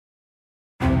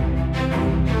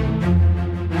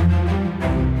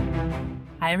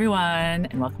Hi, everyone,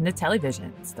 and welcome to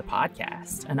Televisions, the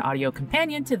podcast, an audio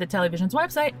companion to the Televisions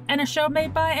website and a show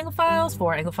made by Anglophiles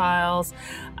for Anglophiles.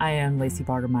 I am Lacey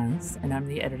Barger-Miles, and I'm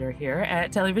the editor here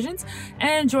at Televisions.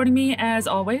 And joining me, as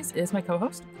always, is my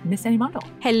co-host, Miss Annie Mundle.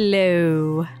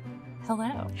 Hello.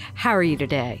 Hello. How are you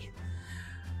today?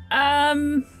 I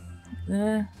don't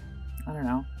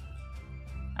know.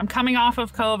 I'm coming off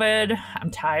of COVID.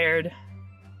 I'm tired.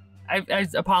 I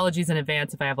apologies in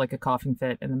advance if I have like a coughing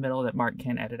fit in the middle that Mark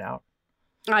can't edit out.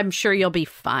 I'm sure you'll be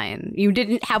fine. You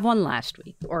didn't have one last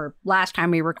week or last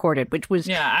time we recorded, which was...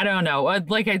 Yeah, I don't know.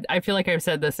 Like I feel like I've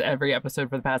said this every episode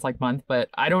for the past like month, but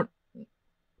I don't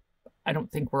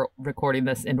think we're recording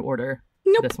this in order.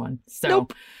 Nope. This one. So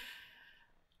Nope.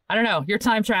 I don't know. You're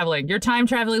time traveling. You're time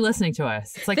traveling listening to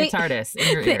us. It's like a TARDIS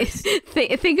in your ears.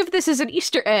 Think of this as an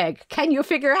Easter egg. Can you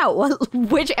figure out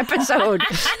which episode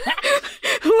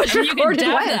was recorded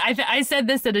when? I said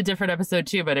this in a different episode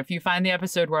too, but if you find the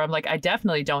episode where I'm like, I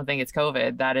definitely don't think it's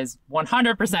COVID, that is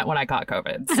 100% when I caught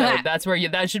COVID. So that's where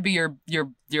that should be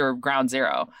your ground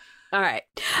zero. All right.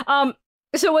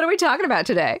 So what are we talking about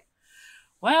today?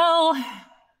 Well,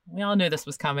 we all knew this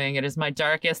was coming. It is my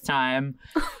darkest time.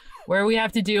 Where we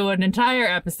have to do an entire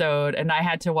episode, and I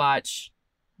had to watch,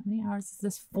 how many hours is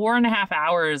this? 4.5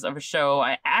 hours of a show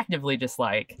I actively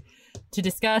dislike to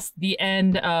discuss the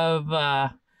end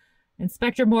of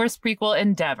Inspector Morse prequel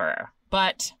Endeavour.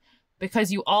 But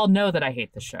because you all know that I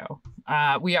hate the show,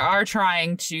 we are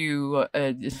trying to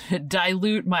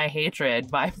dilute my hatred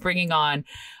by bringing on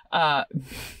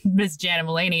Miss Janet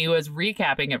Mullaney, who is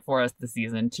recapping it for us this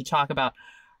season, to talk about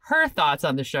her thoughts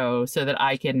on the show so that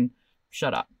I can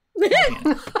shut up.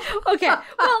 Okay.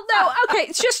 Well, no. Okay.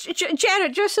 It's just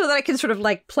Janet, just so that I can sort of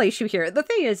like place you here. The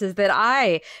thing is that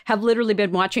I have literally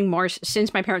been watching Morse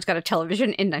since my parents got a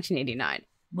television in 1989.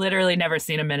 Literally never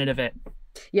seen a minute of it.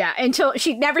 Yeah, until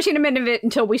she'd never seen a minute of it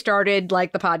until we started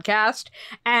like the podcast.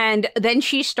 And then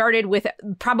she started with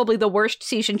probably the worst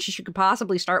season she could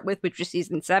possibly start with, which was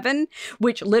season 7,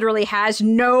 which literally has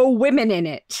no women in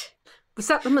it. Was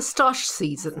that the moustache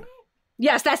season?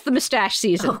 Yes, that's the mustache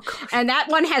season. Oh, and that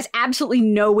one has absolutely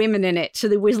no women in it. So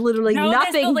there was literally nothing.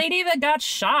 That's the lady that got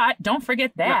shot. Don't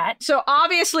forget that. No. So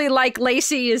obviously, like,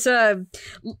 Lacey has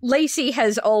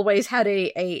always had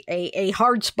a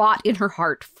hard spot in her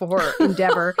heart for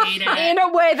Endeavour in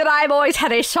a way that I've always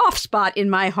had a soft spot in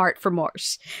my heart for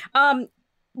Morse.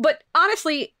 But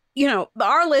honestly, you know,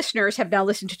 our listeners have now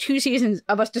listened to 2 seasons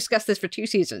of us discuss this for 2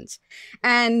 seasons,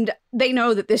 and they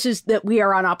know that that we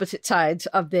are on opposite sides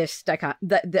of this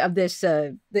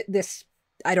this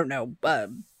I don't know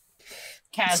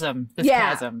chasm.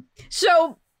 Chasm.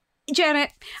 So,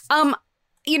 Janet,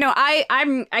 you know,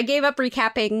 I gave up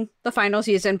recapping the final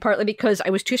season partly because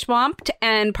I was too swamped,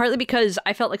 and partly because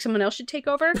I felt like someone else should take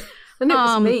over. And it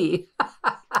was me.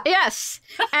 Yes.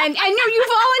 And no,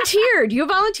 you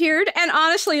volunteered. And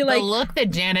honestly, like, the look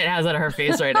that Janet has on her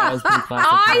face right now is pretty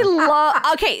classic.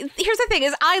 Okay, here's the thing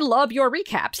is I love your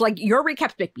recaps. Like, your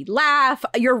recaps make me laugh.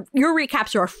 Your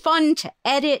recaps are fun to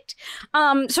edit.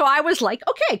 So I was like,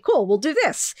 okay, cool, we'll do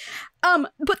this.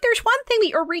 But there's one thing that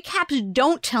your recaps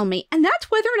don't tell me, and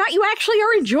that's whether or not you actually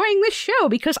are enjoying this show,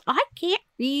 because I can't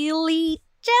really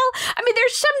tell. I mean,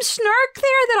 there's some snark there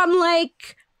that I'm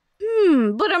like,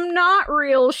 but I'm not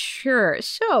real sure.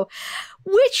 So,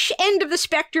 which end of the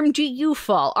spectrum do you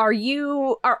fall? Are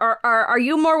you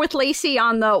more with Lacey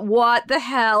on the what the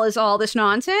hell is all this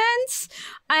nonsense?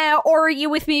 Or are you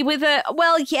with me with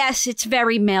well, yes, it's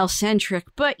very male-centric,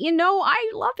 but, you know, I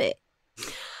love it.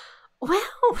 Well,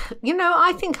 you know,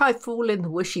 I think I fall in the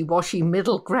wishy-washy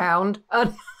middle ground.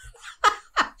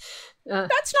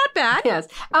 That's not bad. Yes.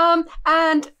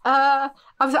 And I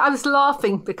was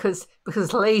laughing because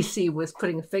Lacey was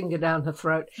putting a finger down her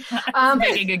throat.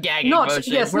 Making a gagging motion.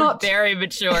 Yes, We're very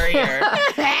mature here.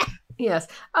 Yes.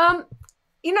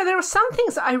 You know, there are some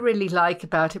things I really like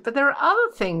about it, but there are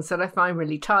other things that I find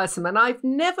really tiresome. And I've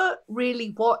never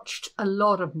really watched a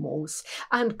lot of Morse.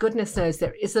 And goodness knows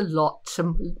there is a lot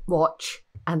to watch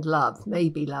and love.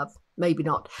 Maybe not.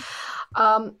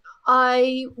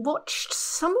 I watched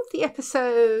some of the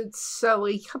episodes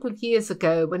a couple of years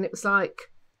ago when it was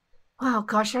like, wow,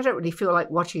 gosh, I don't really feel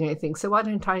like watching anything. So why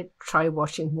don't I try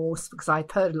watching Morse? Because I've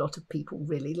heard a lot of people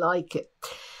really like it.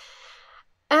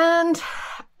 And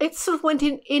it sort of went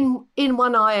in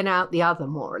one eye and out the other,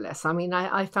 more or less. I mean,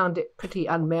 I found it pretty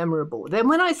unmemorable. Then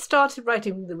when I started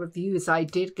writing the reviews, I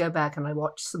did go back and I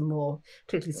watched some more,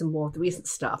 particularly some more of the recent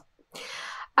stuff.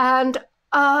 And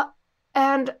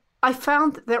I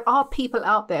found that there are people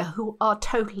out there who are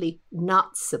totally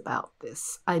nuts about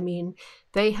this. I mean,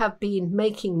 they have been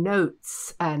making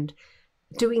notes and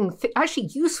doing actually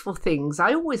useful things.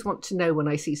 I always want to know when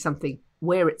I see something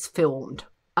where it's filmed,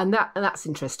 and that's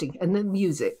interesting. And then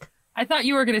music. I thought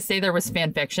you were going to say there was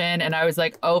fan fiction, and I was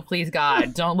like, oh, please,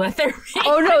 God, don't let there be.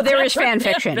 Oh, no, there is fan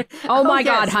fiction. Oh, my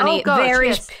God, honey. Oh,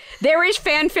 gosh, there is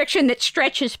fan fiction that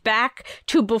stretches back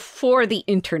to before the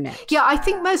internet. Yeah, I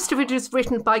think most of it is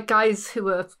written by guys who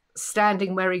are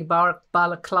standing wearing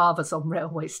balaclavas on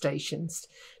railway stations,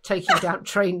 taking down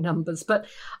train numbers. But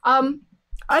I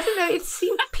don't know, it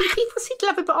seemed people seem to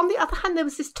love it. But on the other hand, there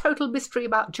was this total mystery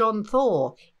about John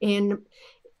Thaw in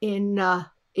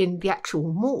the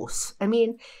actual Morse. I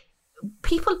mean,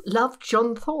 people loved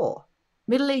John Thaw.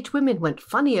 Middle-aged women went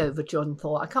funny over John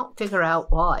Thaw. I can't figure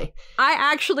out why. I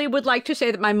actually would like to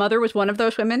say that my mother was one of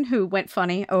those women who went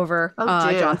funny over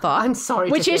John Thaw. I'm sorry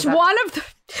which to is hear that. one of the,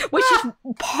 which is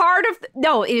part of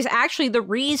no, it is actually the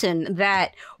reason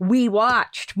that we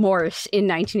watched Morse in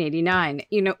 1989.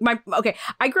 You know,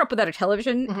 I grew up without a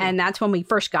television, and that's when we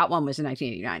first got one was in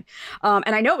 1989.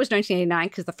 And I know it was 1989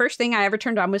 because the first thing I ever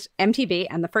turned on was MTV,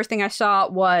 and the first thing I saw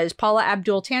was Paula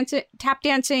Abdul tap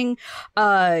dancing,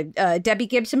 Debbie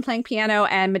Gibson playing piano,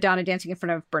 and Madonna dancing in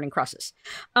front of burning crosses.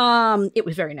 It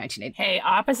was very 1980. Hey,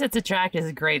 Opposites Attract is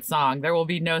a great song. There will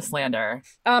be no slander.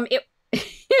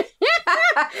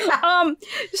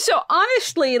 So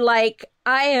honestly, like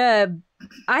I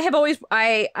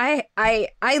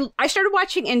started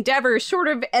watching Endeavour sort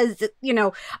of as, you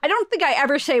know, I don't think I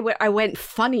ever say I went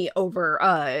funny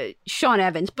over Sean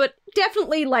Evans, but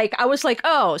definitely like I was like,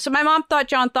 oh, so my mom thought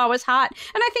John Thaw was hot,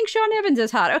 and I think Sean Evans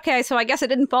is hot. Okay, so I guess I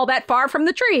didn't fall that far from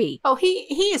the tree. Oh, he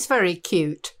is very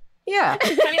cute. Yeah.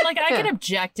 I mean, like I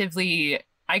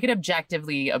could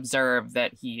objectively observe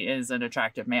that he is an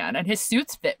attractive man, and his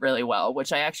suits fit really well,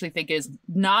 which I actually think is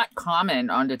not common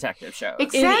on detective shows.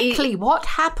 Exactly. What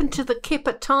happened to the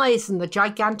kipper ties and the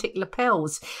gigantic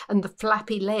lapels and the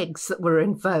flappy legs that were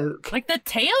in vogue? Like the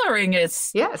tailoring is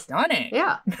stunning.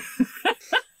 Yeah.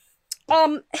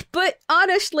 But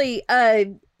honestly,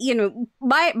 you know,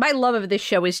 my love of this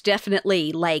show is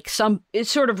definitely like it's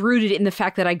sort of rooted in the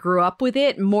fact that I grew up with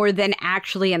it more than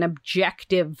actually an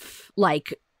objective,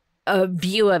 like,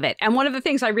 view of it. And one of the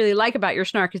things I really like about your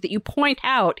snark is that you point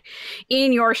out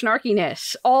in your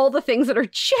snarkiness all the things that are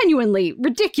genuinely,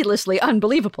 ridiculously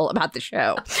unbelievable about the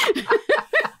show.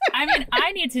 I mean,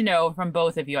 I need to know from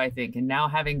both of you, I think, and now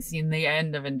having seen the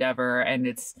end of Endeavour and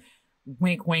it's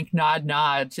wink, wink, nod,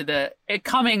 nod to the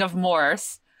coming of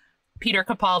Morse, Peter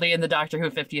Capaldi in the Doctor Who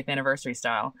 50th anniversary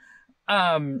style.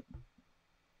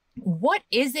 What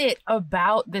is it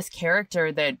about this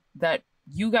character that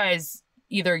you guys,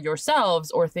 either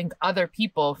yourselves or think other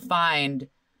people, find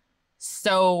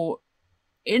so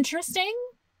interesting?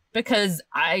 Because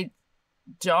I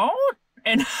don't,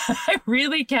 and I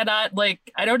really cannot,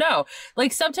 like, I don't know.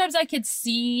 Like, sometimes I could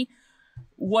see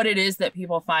what it is that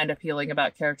people find appealing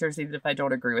about characters, even if I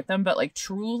don't agree with them. But, like,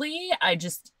 truly, I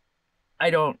don't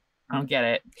get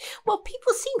it. Well,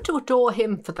 people seem to adore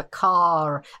him for the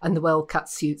car and the well-cut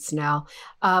suits now,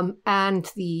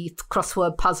 and the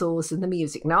crossword puzzles and the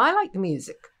music. Now, I like the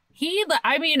music.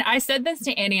 I mean, I said this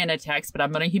to Annie in a text, but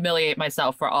I'm going to humiliate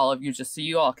myself for all of you just so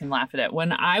you all can laugh at it.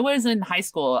 When I was in high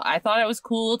school, I thought it was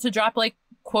cool to drop, like,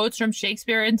 quotes from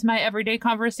Shakespeare into my everyday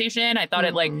conversation. I thought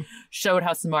it, like, showed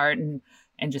how smart and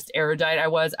just erudite I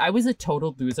was. I was a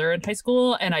total loser in high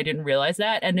school, and I didn't realize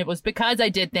that. And it was because I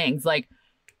did things like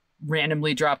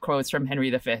randomly drop quotes from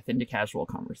Henry V into casual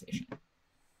conversation.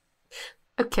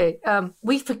 Okay,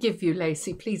 we forgive you,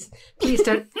 Lacey. Please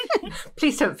don't,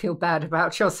 please don't feel bad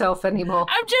about yourself anymore.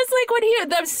 I'm just like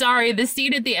I'm sorry. The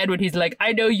scene at the end when he's like,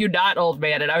 "I know you not, old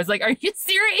man," and I was like, "Are you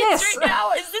serious right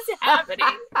now? Is this happening?"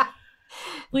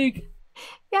 Like,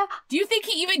 yeah. Do you think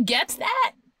he even gets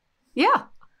that? Yeah,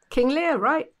 King Lear,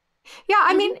 right? Yeah,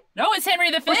 I mean... No, it's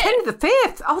Henry V. It's Henry V.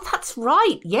 Oh, that's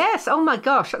right. Yes. Oh, my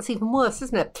gosh. That's even worse,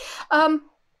 isn't it?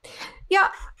 Yeah.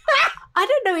 I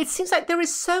don't know. It seems like there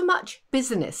is so much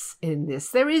business in this.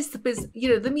 There is the business, you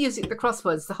know, the music, the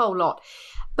crosswords, the whole lot.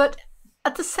 But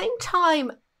at the same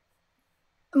time,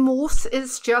 Morse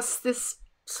is just this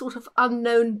sort of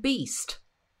unknown beast.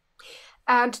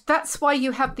 And that's why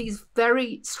you have these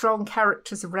very strong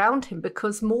characters around him,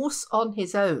 because Morse on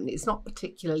his own is not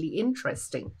particularly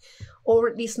interesting, or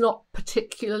at least not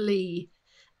particularly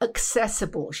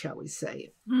accessible, shall we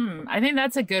say. I think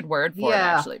that's a good word for it,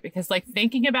 actually, because, like,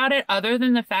 thinking about it, other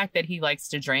than the fact that he likes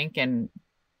to drink and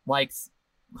likes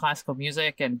classical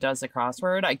music and does a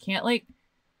crossword, I can't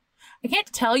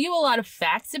tell you a lot of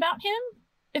facts about him,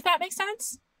 if that makes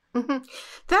sense. Mm-hmm.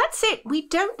 That's it. We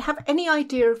don't have any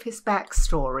idea of his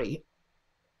backstory.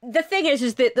 the thing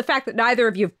is that the fact that neither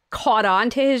of you have caught on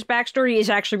to his backstory is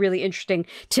actually really interesting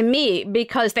to me,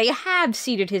 because they have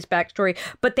seeded his backstory,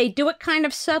 but they do it kind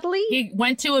of subtly. He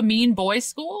went to a mean boys'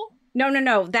 school?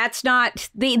 No. That's not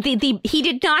he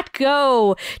did not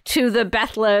go to the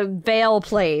Bethlehem Vale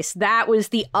place. That was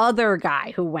the other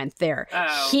guy who went there.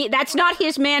 Oh. That's not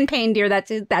his man pain, dear. That's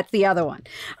the other one.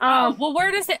 Well,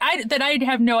 where does it? I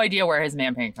have no idea where his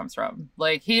man pain comes from.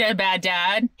 Like, he had a bad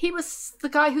dad. He was the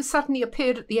guy who suddenly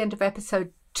appeared at the end of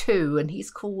episode 2, and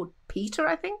he's called Peter,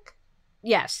 I think.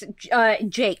 Yes,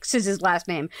 Jakes is his last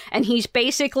name, and he's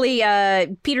basically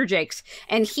Peter Jakes,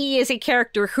 and he is a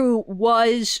character who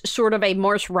was sort of a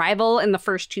Morse rival in the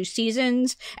first 2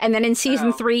 seasons, and then in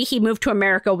season 3 he moved to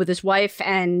America with his wife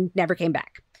and never came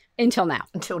back until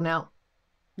now.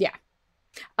 Yeah.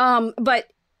 But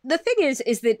the thing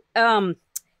is that and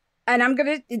I'm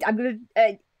gonna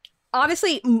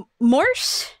honestly,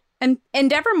 Morse. And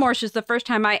Endeavour Morse is the first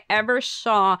time I ever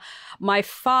saw my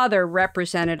father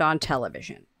represented on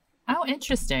television. Oh,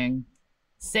 interesting.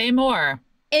 Say more.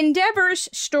 Endeavor's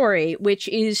story, which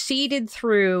is seeded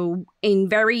through in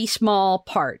very small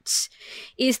parts,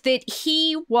 is that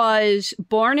he was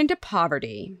born into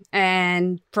poverty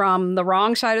and from the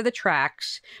wrong side of the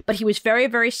tracks, but he was very,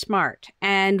 very smart.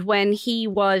 And when he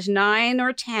was 9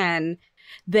 or 10,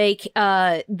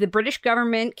 the British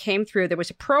government came through. There was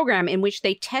a program in which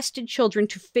they tested children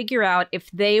to figure out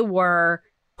if they were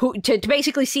to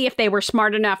basically see if they were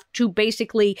smart enough to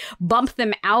basically bump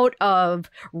them out of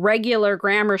regular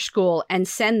grammar school and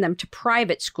send them to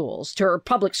private schools, to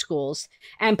public schools,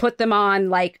 and put them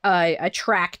on like a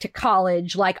track to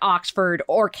college like Oxford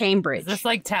or Cambridge. Is this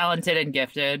like Talented and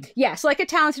Gifted? Yes, like a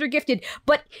Talented or Gifted,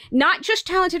 but not just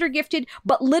Talented or Gifted,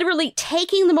 but literally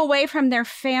taking them away from their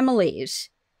families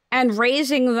and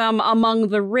raising them among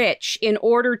the rich in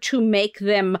order to make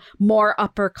them more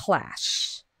upper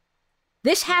class.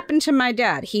 This happened to my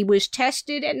dad. He was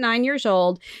tested at 9 years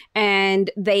old, and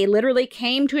they literally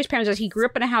came to his parents' house. He grew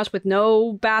up in a house with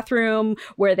no bathroom,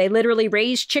 where they literally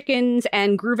raised chickens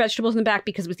and grew vegetables in the back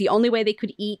because it was the only way they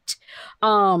could eat.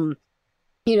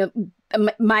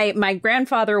 My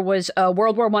grandfather was a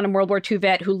World War I and World War II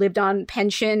vet who lived on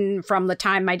pension from the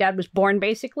time my dad was born,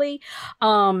 basically.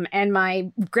 And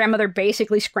my grandmother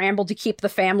basically scrambled to keep the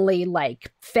family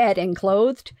like fed and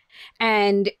clothed.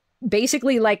 And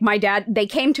basically, like, my dad, they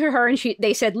came to her and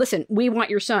they said, listen, we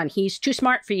want your son. He's too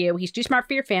smart for you. He's too smart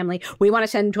for your family. We want to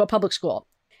send him to a public school.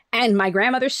 And my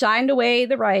grandmother signed away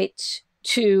the rights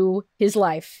to his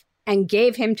life and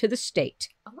gave him to the state.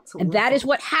 And that is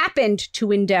what happened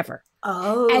to Endeavour.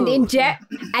 Oh.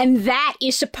 And that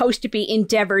is supposed to be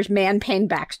Endeavor's man pain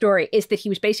backstory, is that he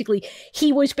was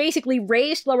basically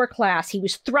raised lower class. He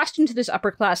was thrust into this upper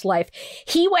class life.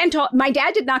 He went on, my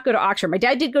dad did not go to Oxford. My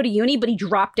dad did go to uni, but he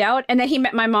dropped out, and then he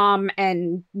met my mom,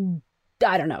 and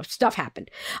I don't know, stuff happened.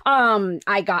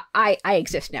 I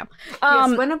exist now.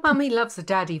 Yes, when a mummy loves a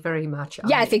daddy very much.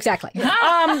 Yes, exactly.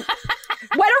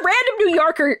 When a random New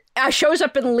Yorker shows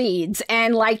up in Leeds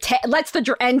and like takes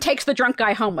the drunk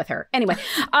guy home with her. Anyway,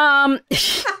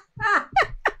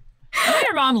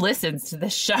 Your mom listens to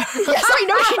this show. Yes, I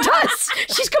know she does.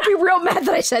 She's gonna be real mad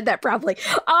that I said that, probably.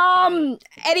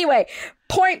 Anyway,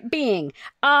 point being,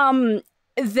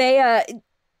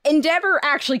 Endeavour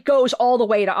actually goes all the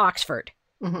way to Oxford.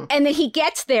 Mm-hmm. And then he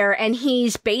gets there and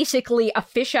he's basically a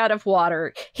fish out of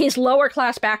water. His lower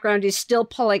class background is still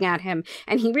pulling at him.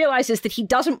 And he realizes that he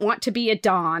doesn't want to be a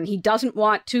Don. He doesn't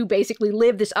want to basically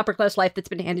live this upper class life that's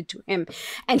been handed to him.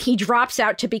 And he drops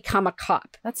out to become a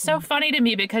cop. That's so funny to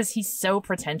me because he's so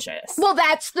pretentious. Well,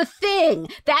 that's the thing.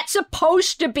 That's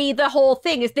supposed to be the whole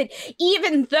thing, is that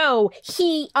even though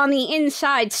he on the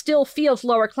inside still feels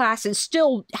lower class and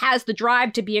still has the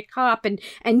drive to be a cop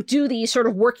and do these sort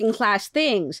of working class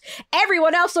things,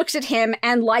 everyone else looks at him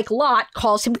and, like Lot,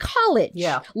 calls him college.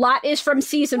 Yeah. Lot is from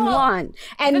season 1.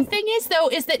 And the thing is, though,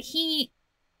 is that he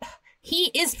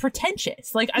is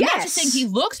pretentious. Like, I'm not just saying he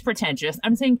looks pretentious.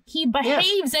 I'm saying he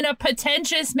behaves in a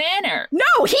pretentious manner.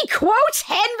 No, he quotes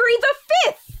Henry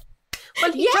V.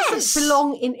 Well, he doesn't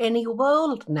belong in any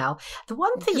world now. The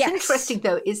one thing that's interesting,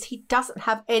 though, is he doesn't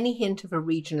have any hint of a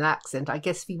regional accent. I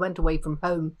guess if he went away from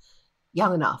home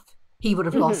young enough, he would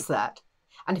have lost that.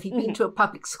 And if he'd been to a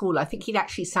public school, I think he'd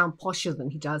actually sound posher than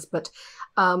he does. But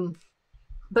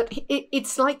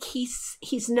it's like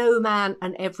he's no man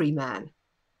and every man.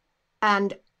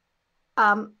 And,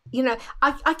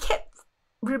 I kept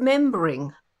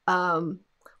remembering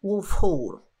Wolf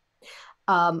Hall,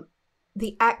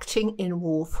 the acting in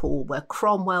Wolf Hall, where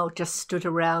Cromwell just stood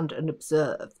around and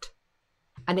observed.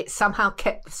 And it somehow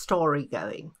kept the story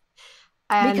going.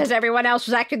 And because everyone else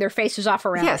was acting their faces off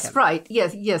around yes, him. right.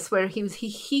 Yes, where he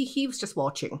was just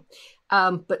watching.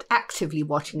 But actively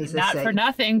watching, as they say. Not for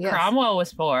nothing, Yes. Cromwell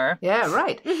was for. Yeah,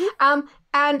 right. Mm-hmm.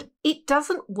 And it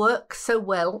doesn't work so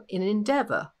well in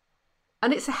Endeavour.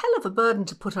 And it's a hell of a burden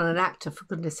to put on an actor, for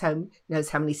goodness knows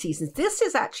how many seasons. This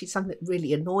is actually something that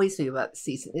really annoys me about the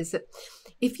season, is that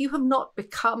if you have not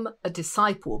become a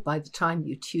disciple by the time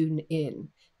you tune in,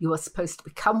 you are supposed to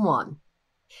become one.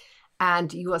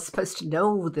 And you are supposed to know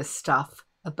all this stuff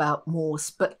about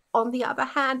Morse. But on the other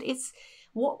hand, it's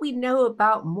what we know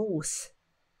about Morse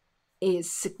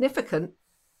is significant,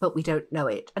 but we don't know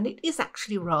it. And it is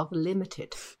actually rather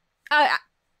limited.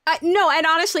 No, and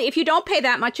honestly, if you don't pay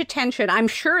that much attention, I'm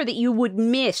sure that you would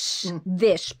miss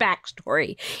this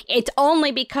backstory. It's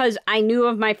only because I knew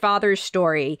of my father's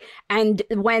story, and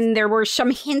when there were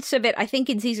some hints of it, I think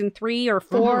in season 3 or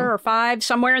 4 or 5,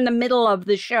 somewhere in the middle of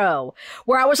the show,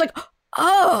 where I was like,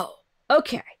 oh,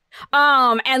 okay.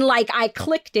 And like I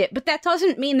clicked it, but that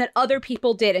doesn't mean that other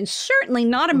people did, and certainly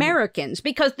not Americans,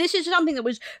 because this is something that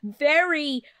was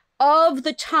very of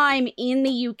the time in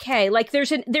the UK. Like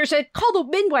there's a Call the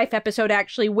Midwife episode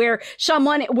actually where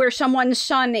someone's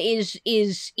son is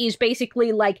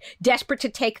basically like desperate to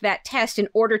take that test in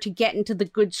order to get into the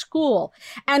good school.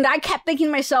 And I kept thinking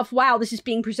to myself, wow, this is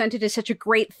being presented as such a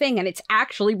great thing, and it's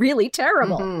actually really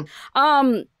terrible.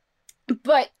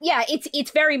 But yeah, it's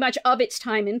very much of its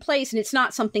time and place, and it's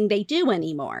not something they do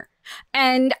anymore.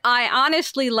 And I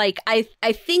honestly, I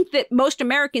think that most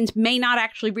Americans may not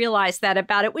actually realize that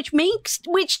about it, which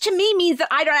to me means that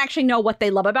I don't actually know what they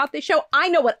love about this show. I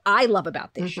know what I love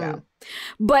about this show.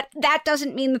 But that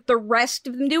doesn't mean that the rest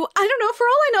of them do. I don't know. For all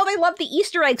I know, they love the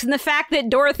Easter eggs and the fact that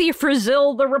Dorothy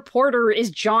Frizzell, the reporter, is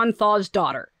John Thaw's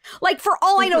daughter. Like, for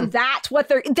all I know, that's what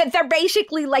they're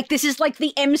basically like, this is like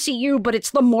the MCU, but it's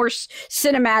the Morse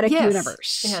cinematic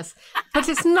universe. Yes. But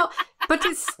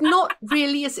it's not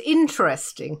really as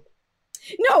interesting.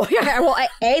 No, yeah, well,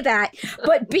 A, that,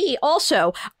 but B,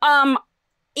 also,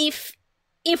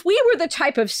 if we were the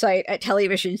type of site at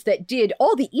televisions that did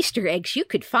all the Easter eggs you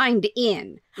could find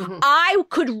in, I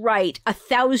could write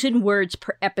 1,000 words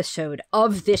per episode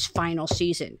of this final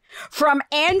season. From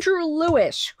Andrew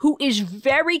Lewis, who is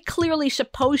very clearly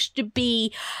supposed to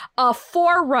be a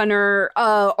forerunner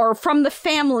or from the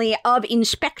family of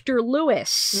Inspector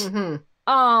Lewis.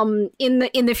 In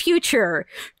the future,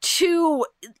 to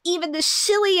even the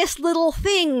silliest little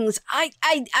things.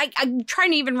 I'm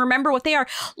trying to even remember what they are.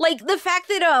 Like the fact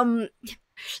that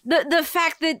the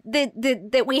fact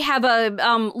that we have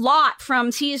a Lot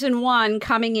from season 1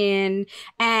 coming in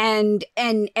and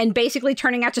basically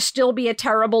turning out to still be a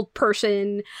terrible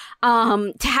person,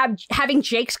 to having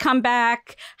Jake's come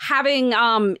back, having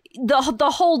the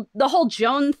whole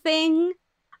Joan thing.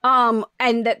 And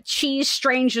that she's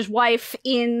Strange's wife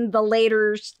in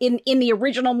the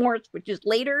original Morse, which is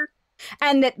later.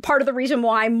 And that part of the reason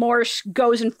why Morse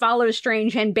goes and follows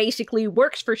Strange and basically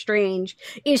works for Strange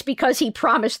is because he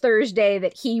promised Thursday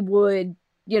that he would,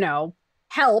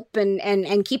 help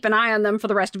and keep an eye on them for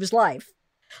the rest of his life.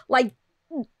 Like,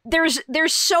 there's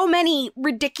so many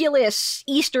ridiculous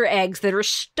Easter eggs that are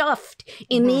stuffed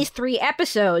in these 3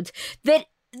 episodes that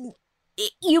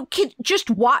you could just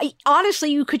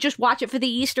honestly, you could just watch it for the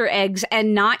Easter eggs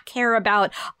and not care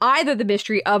about either the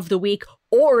mystery of the week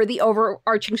or the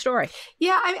overarching story.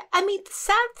 Yeah, I mean, the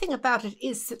sad thing about it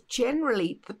is that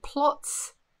generally the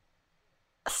plots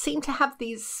seem to have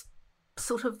these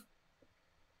sort of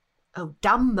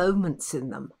dumb moments in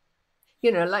them.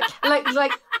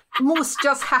 Like Morse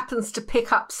just happens to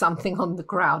pick up something on the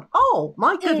ground. Oh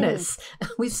my goodness,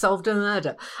 we've solved a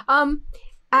murder.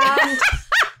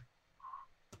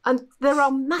 And there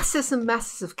are masses and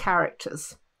masses of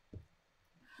characters.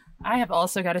 I have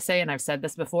also got to say, and I've said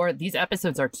this before, these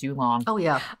episodes are too long. Oh,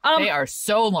 yeah. They are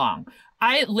so long.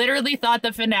 I literally thought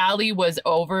the finale was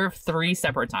over 3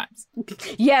 separate times.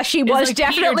 Yeah, she was like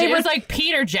definitely... It was like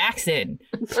Peter Jackson.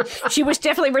 She was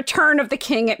definitely Return of the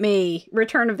King at me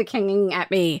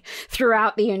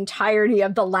throughout the entirety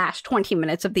of the last 20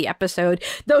 minutes of the episode.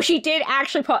 Though Lacey did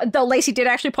actually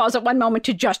pause at one moment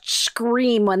to just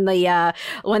scream when the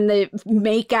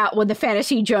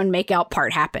Fantasy Joan makeout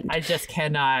part happened. I just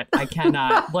cannot. I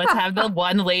cannot. Let's have the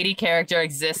one lady character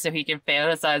exist so he can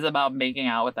fantasize about making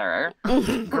out with her.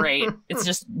 Great. It's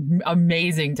just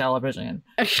amazing television.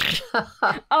 Now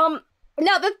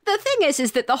the thing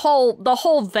is that the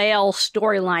whole Vale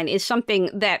storyline is something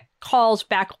that calls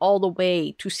back all the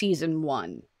way to season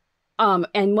 1.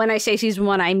 And when I say season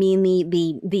 1, I mean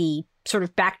the sort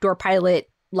of backdoor pilot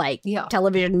like Yeah.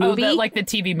 television movie. Like the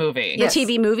TV movie. The Yes.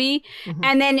 TV movie. Mhm.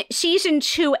 And then season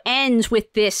 2 ends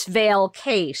with this Vale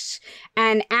case.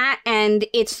 And at end,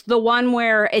 it's the one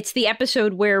where it's the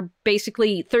episode where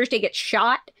basically Thursday gets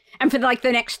shot. And for like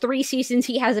the next 3 seasons,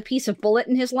 he has a piece of bullet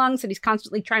in his lungs that he's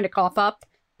constantly trying to cough up.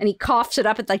 And he coughs it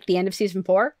up at like the end of season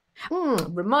 4.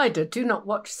 Reminder, do not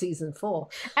watch season 4.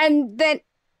 And then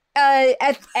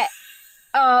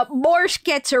Morse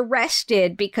gets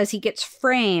arrested because he gets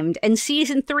framed, and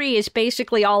season 3 is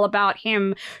basically all about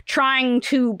him trying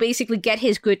to basically get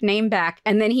his good name back,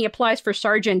 and then he applies for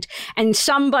sergeant, and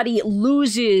somebody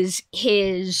loses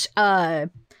his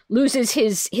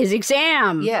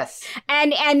exam. Yes.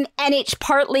 And it's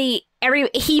partly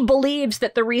he believes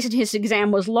that the reason his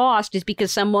exam was lost is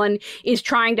because someone is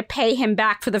trying to pay him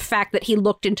back for the fact that he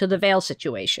looked into the Vale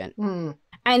situation.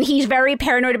 And he's very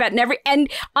paranoid about and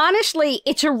honestly,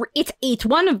 it's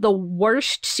one of the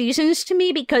worst seasons to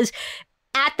me, because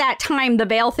at that time the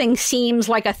Vale thing seems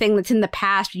like a thing that's in the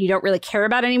past and you don't really care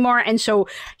about anymore. And so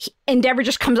Endeavour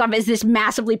just comes off as this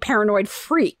massively paranoid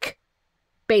freak,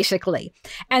 basically.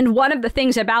 And one of the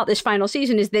things about this final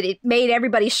season is that it made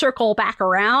everybody circle back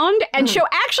around and show,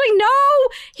 actually, no,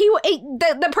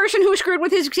 the person who screwed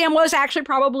with his exam was actually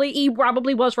probably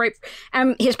was right.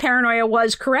 His paranoia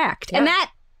was correct. Yeah. And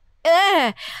that,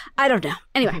 I don't know.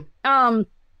 Anyway,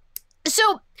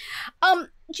 so,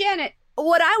 Janet,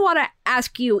 what I want to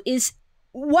ask you is,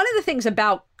 one of the things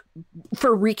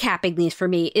for recapping these for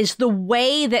me is the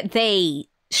way that they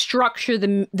structure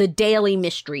the daily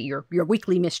mystery, your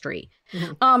weekly mystery.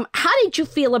 How did you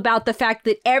feel about the fact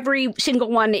that every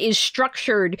single one is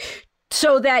structured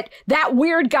so that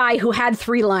weird guy who had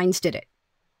 3 lines did it?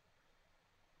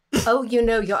 Oh,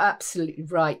 you're absolutely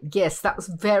right. Yes, that was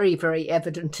very, very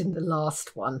evident in the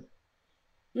last one.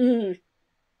 And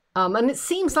it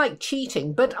seems like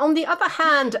cheating, but on the other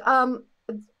hand,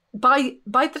 by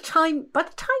the time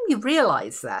you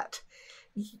realize that,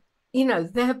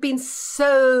 there have been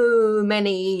so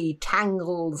many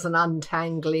tangles and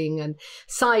untangling and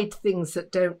side things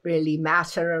that don't really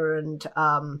matter. And,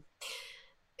 I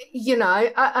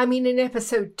mean, in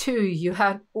episode 2, you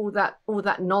had all that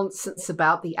nonsense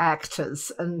about the actors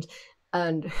and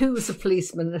who's a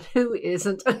policeman and who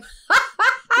isn't.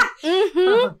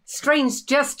 Strange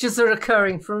gestures are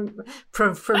occurring from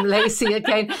Lacey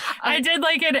again. I did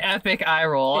like an epic eye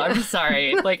roll. I'm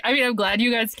sorry. I'm glad you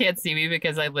guys can't see me,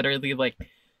 because I literally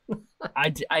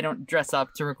I don't dress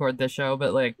up to record this show,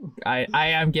 but I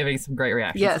am giving some great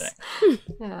reactions. Yes.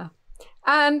 Yeah.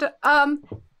 And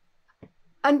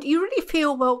you really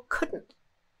feel, well, couldn't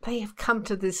they have come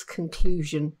to this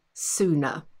conclusion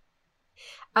sooner?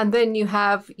 And then you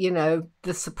have,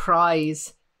 the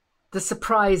surprise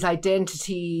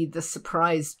identity, the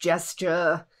surprise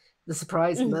gesture, the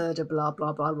surprise murder, blah,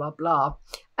 blah, blah, blah, blah.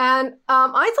 And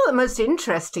I thought the most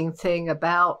interesting thing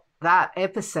about that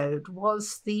episode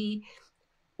was the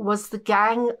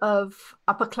gang of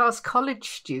upper-class college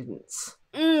students.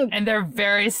 And they're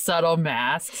very subtle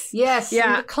masks. Yes,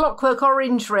 yeah. And the Clockwork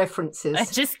Orange references. I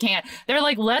just can't. They're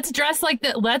like, let's dress like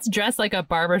a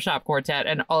barbershop quartet,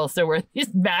 and also wear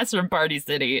these masks from Party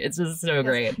City. It's just so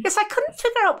great. Yes, I couldn't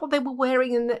figure out what they were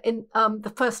wearing in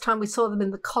the first time we saw them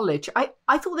in the college. I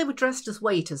thought they were dressed as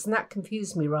waiters, and that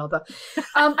confused me rather.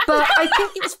 But I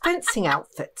think it was fencing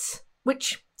outfits,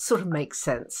 which sort of makes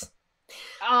sense.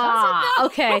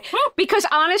 Okay. Because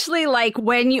honestly,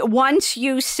 once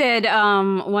you said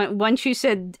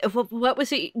what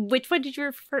was it? Which one did you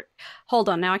refer? Hold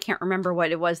on, now I can't remember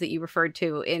what it was that you referred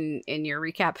to in your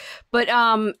recap. But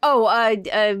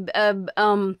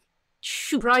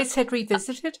shoot. Brideshead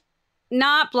Revisited.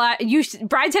 Not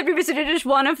Brideshead Revisited is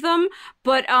one of them,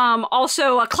 but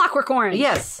also a Clockwork Orange.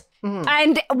 Yes. Mm-hmm.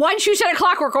 And once you said a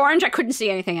Clockwork Orange, I couldn't see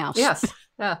anything else. Yes.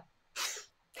 Yeah.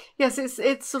 Yes,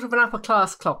 it's sort of an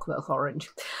upper-class Clockwork Orange.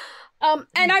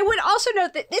 And I would also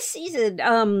note that this season,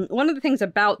 one of the things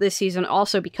about this season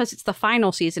also, because it's the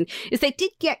final season, is they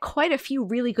did get quite a few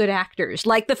really good actors.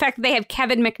 Like the fact that they have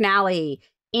Kevin McNally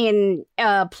in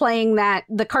playing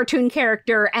the cartoon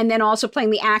character, and then also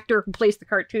playing the actor who plays the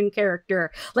cartoon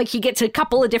character. Like he gets a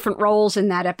couple of different roles in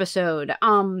that episode.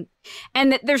 And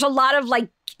there's a lot of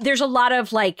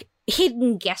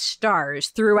hidden guest stars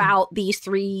throughout these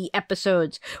 3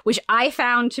 episodes, which I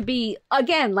found to be,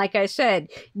 again, like I said,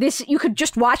 you could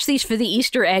just watch these for the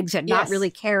Easter eggs and not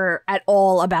really care at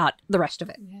all about the rest of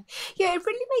it. Yeah, it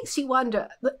really makes you wonder.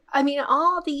 I mean,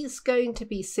 are these going to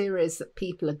be series that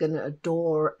people are going to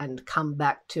adore and come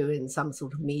back to in some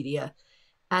sort of media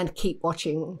and keep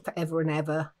watching forever and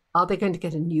ever? Are they going to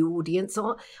get a new audience,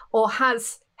 or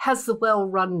has the well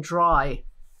run dry?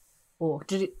 or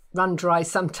did it run dry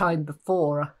sometime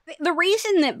before? The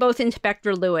reason that both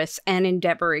Inspector Lewis and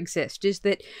Endeavour exist is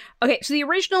that, okay, so the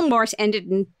original Morse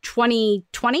ended in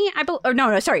 2020, I believe. Oh,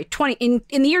 no, sorry, 20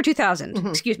 in the year 2000. Mhm.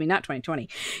 Excuse me, not 2020.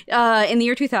 In the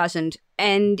year 2000.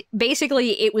 And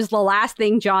basically, it was the last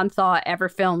thing John Thaw ever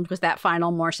filmed was that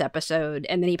final Morse episode,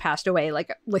 and then he passed away like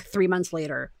 3 months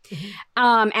later.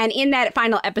 And in that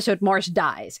final episode, Morse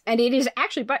dies, and it is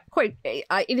actually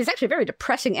it is actually a very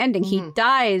depressing ending. He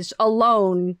dies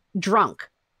alone, drunk,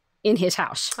 in his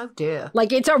house. Oh dear.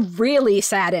 Like, it's a really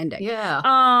sad ending. Yeah.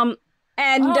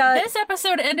 And this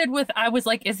episode ended with, I was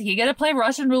like, is he gonna play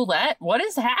Russian roulette? What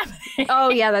is happening? oh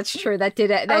yeah, that's true. That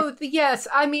did it. Yes.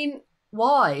 I mean,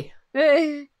 why?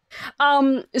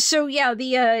 So yeah,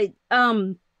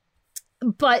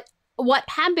 but what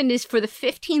happened is for the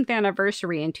 15th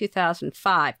anniversary in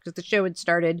 2005, because the show had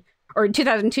started, or in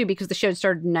 2002, because the show had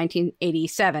started in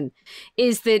 1987,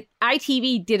 is that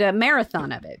ITV did a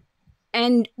marathon of it.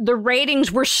 And the ratings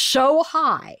were so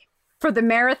high for the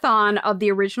marathon of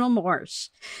the original Morse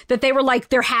that they were like,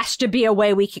 there has to be a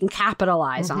way we can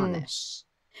capitalize on this.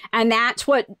 And that's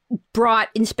what brought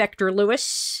Inspector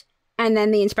Lewis, and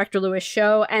then the Inspector Lewis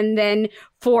show, and then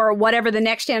for whatever the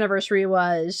next anniversary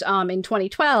was, in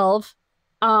 2012,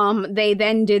 they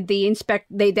then did the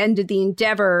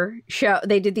Endeavour show.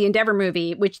 They did the Endeavour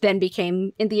movie, which then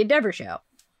became the Endeavour show.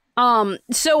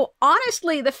 So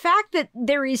honestly, the fact that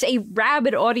there is a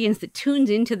rabid audience that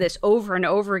tunes into this over and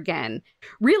over again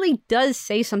really does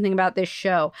say something about this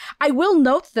show. I will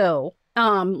note, though,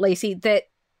 Lacey, that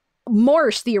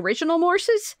Morse, the original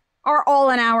Morses, are all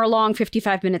an hour long,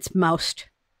 55 minutes most.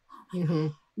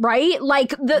 Right?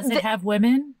 Like Does it have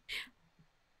women?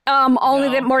 Only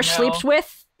No, that Morse no. sleeps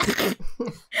with.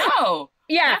 Oh,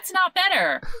 Yeah. that's not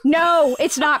better. No,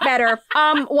 it's not better.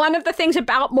 One of the things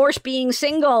about Morse being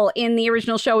single in the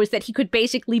original show is that he could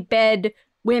basically bed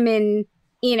women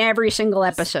in every single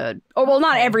episode. Or, well,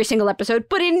 not every single episode,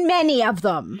 but in many of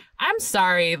them. I'm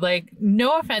sorry, like,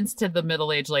 no offense to the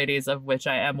middle-aged ladies, of which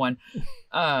I am one,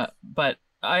 but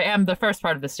I am the first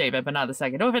part of the statement, but not the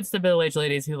second. No offense to middle-aged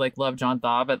ladies who, like, love John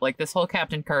Thaw, but, like, this whole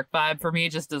Captain Kirk vibe for me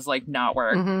just does, like, not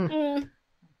work.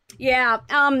 Yeah,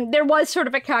 there was sort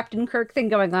of a Captain Kirk thing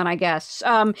going on, I guess.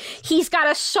 He's got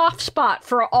a soft spot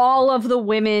for all of the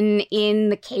women in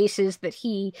the cases that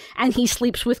he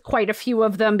sleeps with quite a few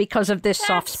of them because of this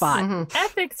soft spot.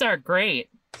 Ethics are great.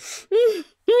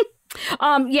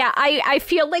 Yeah, I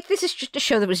feel like this is just a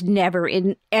show that was never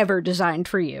ever designed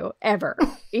for you, ever,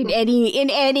 in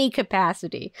any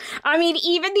capacity. I mean,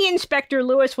 even the Inspector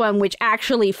Lewis one, which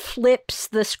actually flips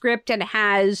the script and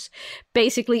has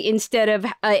basically, instead of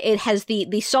it has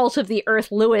the salt of the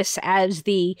earth Lewis as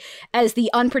the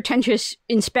unpretentious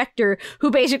inspector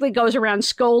who basically goes around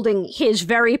scolding his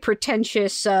very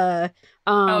pretentious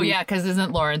Oh yeah, because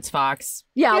isn't Lawrence Fox?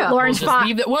 Yeah, Lawrence Fox.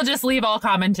 We'll just leave all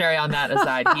commentary on that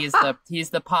aside. He's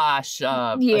the posh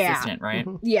assistant, right?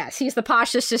 Yes, he's the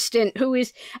posh assistant who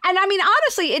is, and I mean,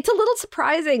 honestly, it's a little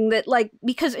surprising that, like,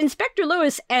 because Inspector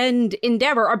Lewis and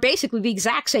Endeavour are basically the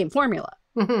exact same formula.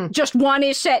 Just one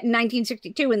is set in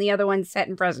 1962 and the other one's set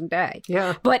in present day.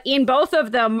 Yeah. But in both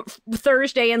of them,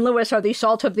 Thursday and Lewis are the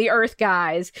salt of the earth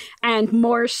guys, and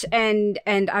Morse and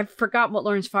I've forgotten what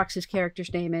Lawrence Fox's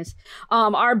character's name is.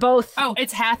 Are both. Oh,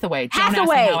 it's Hathaway. Don't ask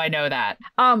Hathaway. me how I know that.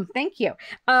 Thank you.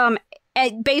 And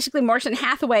basically, Morse and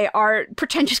Hathaway are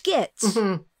pretentious gits.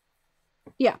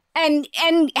 Yeah, and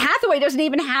Hathaway doesn't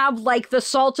even have, like, the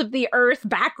salt of the earth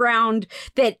background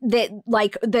that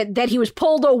he was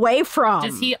pulled away from.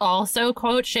 Does he also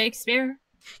quote Shakespeare?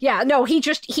 Yeah, no, he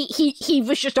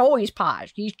was just always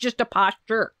posh. He's just a posh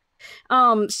jerk.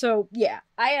 So yeah,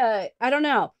 I don't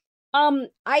know.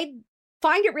 I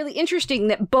find it really interesting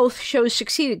that both shows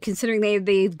succeeded, considering they have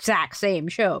the exact same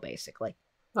show, basically.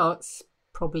 Oh, it's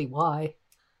probably why.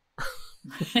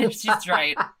 She's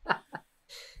right.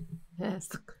 Yes,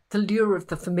 the lure of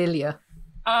the familiar.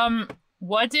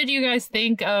 What did you guys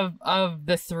think of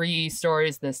the 3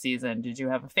 stories this season? Did you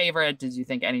have a favorite? Did you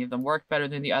think any of them worked better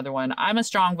than the other one? I'm a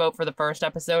strong vote for the first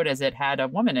episode, as it had a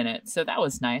woman in it, so that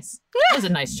was nice. That was a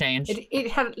nice change. It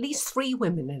had at least 3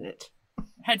 women in it.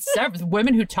 Had several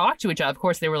women who talked to each other. Of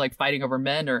course, they were like fighting over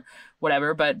men or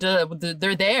whatever, but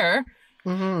they're there.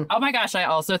 Oh my gosh, I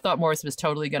also thought Morris was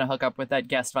totally going to hook up with that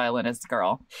guest violinist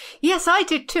girl. Yes, I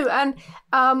did too. And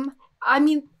I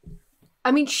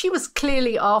mean, she was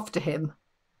clearly after him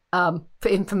for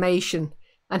information,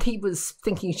 and he was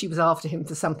thinking she was after him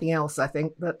for something else, I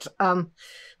think, but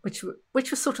which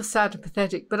was sort of sad and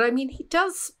pathetic. But I mean, he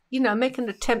does, make an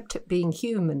attempt at being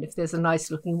human if there's a nice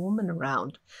looking woman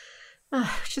around.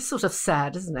 It's just sort of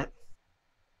sad, isn't it?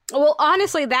 Well,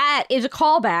 honestly, that is a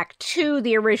callback to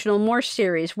the original Morse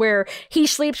series where he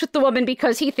sleeps with the woman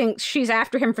because he thinks she's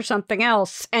after him for something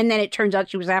else, and then it turns out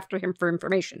she was after him for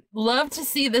information. Love to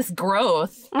see this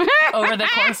growth over the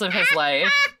course of his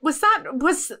life. Was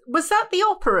that the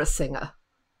opera singer?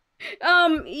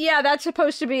 Yeah,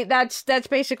 that's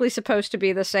basically supposed to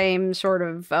be the same sort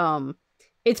of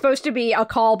it's supposed to be a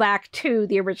callback to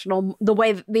the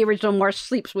way the original Morse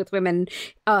sleeps with women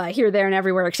here, there, and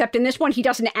everywhere. Except in this one, he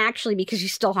doesn't actually because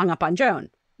he's still hung up on Joan.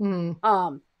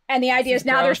 Mm. And the idea is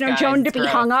now there's no Joan to be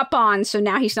hung up on, so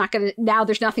now he's not gonna. Now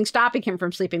there's nothing stopping him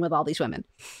from sleeping with all these women.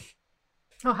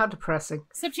 Oh, how depressing!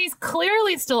 Except he's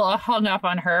clearly still hung up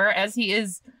on her, as he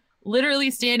is literally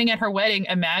standing at her wedding,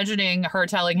 imagining her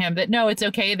telling him that no, it's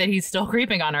okay that he's still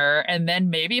creeping on her, and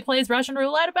then maybe plays Russian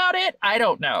roulette about it. I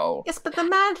don't know. Yes, but the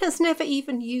man has never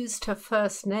even used her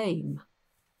first name.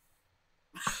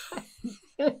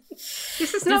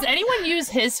 Does anyone use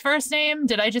his first name?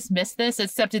 Did I just miss this?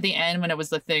 Except at the end when it was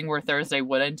the thing where Thursday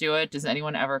wouldn't do it. Does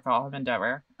anyone ever call him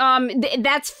Endeavour?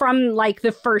 That's from like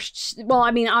the first. Well, I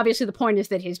mean, obviously the point is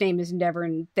that his name is Endeavour,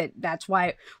 and that's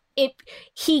why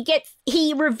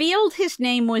he revealed his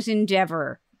name was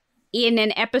Endeavour in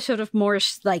an episode of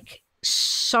Morse, like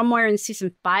somewhere in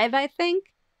season 5, I think.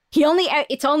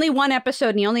 It's only one episode,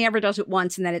 and he only ever does it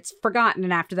once, and then it's forgotten,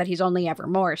 and after that he's only ever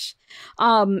Morse.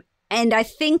 And I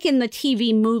think in the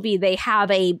TV movie they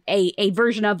have a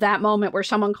version of that moment where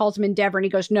someone calls him Endeavour and he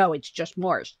goes, no, it's just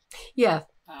Morse. Yeah,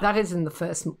 that is in the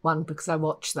first one because I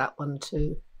watched that one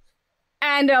too.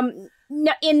 And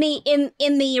in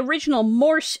the original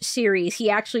Morse series, he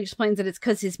actually explains that it's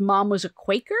because his mom was a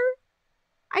Quaker,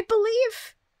 I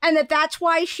believe, and that's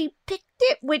why she picked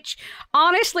it. Which,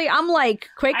 honestly, I'm like,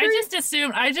 Quaker.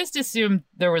 I just assumed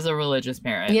there was a religious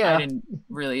parent. Yeah. I didn't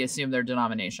really assume their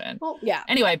denomination. Well, yeah.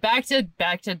 Anyway, back to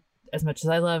as much as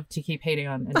I love to keep hating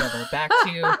on Endeavour. Back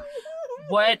to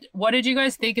what did you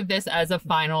guys think of this as a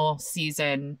final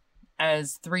season?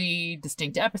 As 3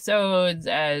 distinct episodes,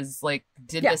 as like,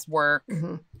 did this work?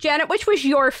 Mm-hmm. Janet, which was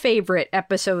your favorite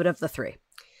episode of the 3?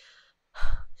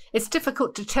 It's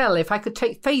difficult to tell. If I could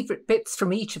take favourite bits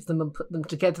from each of them and put them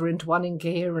together into one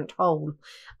incoherent whole,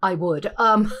 I would.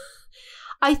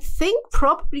 I think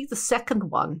probably the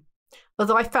second one,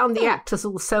 although I found the actors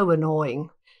all so annoying.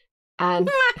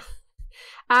 And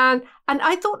I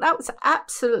thought that was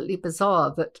absolutely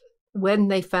bizarre that when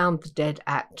they found the dead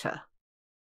actor,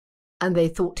 and they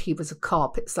thought he was a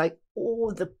cop, it's like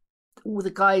all the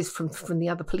guys from the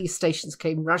other police stations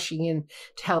came rushing in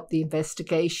to help the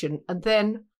investigation. And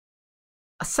then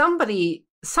somebody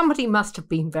must have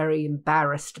been very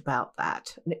embarrassed about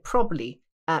that. And it probably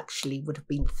actually would have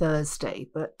been Thursday.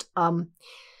 But,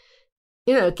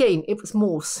 again, it was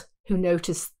Morse who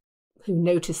noticed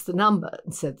the number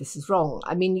and said this is wrong.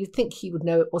 I mean, you'd think he would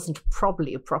know it wasn't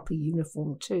probably a proper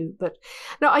uniform too. But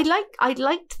no, I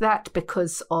liked that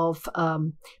because of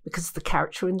the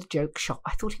character in the joke shop.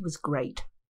 I thought he was great.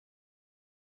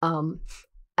 And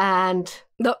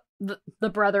the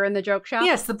brother in the joke shop?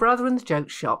 Yes, the brother in the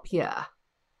joke shop. Yeah.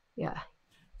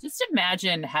 Just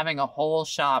imagine having a whole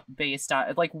shop based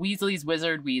on like Weasley's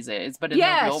Wizard Wheezes, but in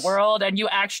the real world, and you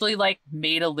actually like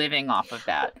made a living off of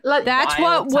that. Like that's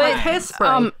what would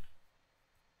hairspray.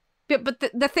 But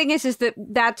the thing is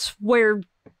that's where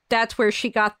she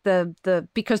got the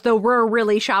because there were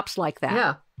really shops like that.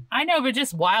 Yeah. I know, but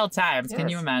just wild times. Yes. Can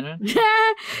you imagine?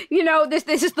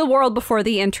 This is the world before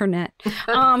the internet.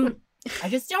 I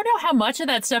just don't know how much of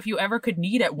that stuff you ever could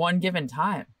need at one given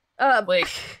time.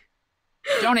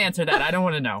 Don't answer that. I don't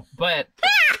want to know. But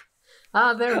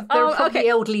there are probably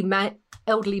elderly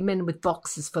men with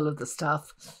boxes full of the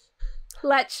stuff.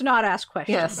 Let's not ask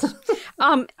questions. Yes.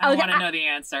 I want to know the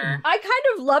answer. I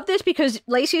kind of love this because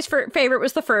Lacey's favorite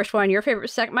was the first one. Your favorite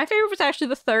was second. My favorite was actually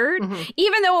the third. Mm-hmm.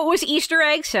 Even though it was Easter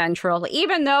egg central,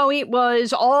 even though it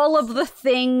was all of the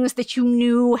things that you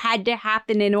knew had to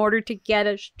happen in order to get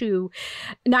us to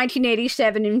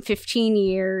 1987 in 15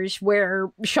 years,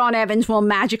 where Sean Evans will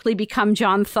magically become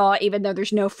John Thaw, even though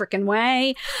there's no freaking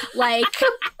way. Like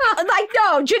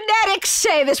no, genetics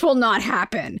say this will not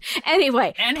happen.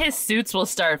 Anyway. And his suits will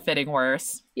start fitting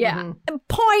worse. Yeah. Mm-hmm.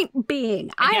 Point being,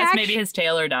 I guess maybe his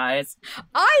tailor dies.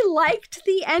 I liked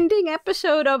the ending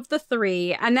episode of the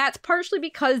 3, and that's partially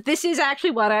because this is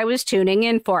actually what I was tuning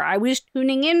in for. I was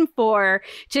tuning in for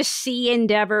to see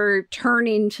Endeavour turn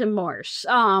into Morse,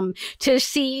 to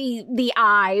see the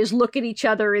eyes look at each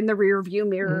other in the rearview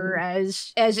mirror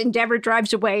as Endeavour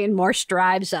drives away and Morse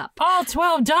drives up. All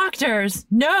 12 doctors!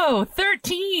 No,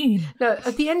 13! No,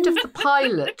 at the end of the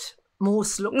pilot,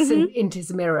 Morse looks into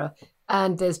his mirror,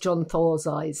 and there's John Thor's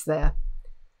eyes there.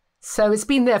 So it's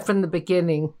been there from the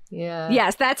beginning. Yeah.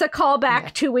 Yes, that's a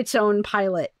callback to its own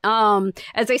pilot.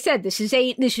 As I said, this is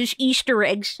Easter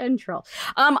egg central.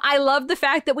 I love the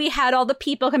fact that we had all the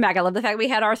people come back. I love the fact we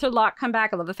had Arthur Locke come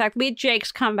back. I love the fact we had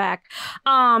Jake's come back.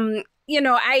 I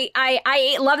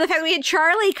love the fact that we had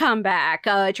Charlie come back,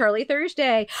 Charlie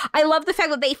Thursday. I love the fact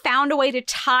that they found a way to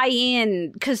tie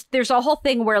in, because there's a whole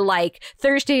thing where, like,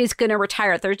 Thursday's going to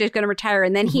retire,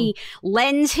 and then he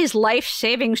lends his life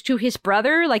savings to his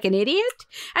brother like an idiot,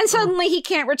 and suddenly he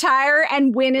can't retire,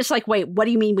 and Wynn is like, wait, what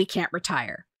do you mean we can't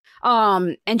retire?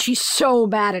 And she's so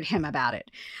mad at him about it.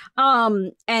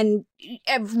 And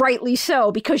rightly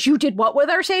so, because you did what with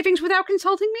our savings without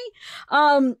consulting me?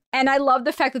 And I love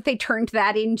the fact that they turned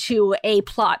that into a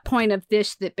plot point of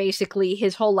this, that basically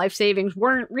his whole life savings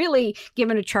weren't really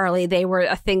given to Charlie. They were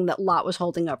a thing that Lot was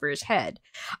holding over his head.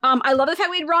 I love the fact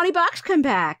we had Ronnie Box come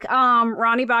back.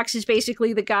 Ronnie Box is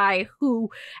basically the guy who,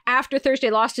 after Thursday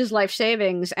lost his life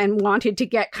savings and wanted to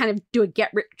do a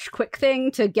get rich quick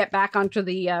thing to get back onto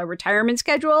the retirement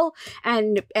schedule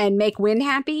and make Wynn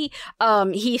happy,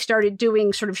 he started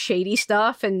doing sort of shady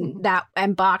stuff, and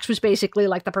Box was basically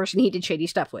like the person he did shady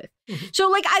stuff with. So,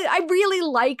 like, I really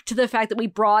liked the fact that we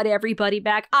brought everybody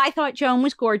back. I thought Joan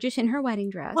was gorgeous in her wedding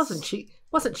dress.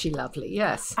 Wasn't she lovely?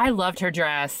 Yes. I loved her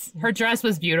dress. Her dress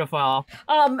was beautiful.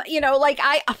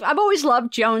 I've always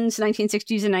loved Joan's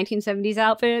 1960s and 1970s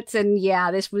outfits, and yeah,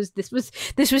 this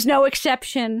was no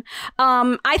exception.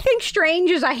 I think Strange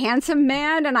is a handsome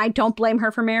man, and I don't blame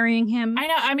her for marrying him. I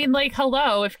know. I mean, like,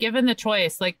 hello, if given the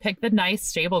choice, like, pick the nice,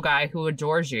 stable guy who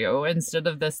adores you instead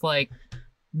of this, like,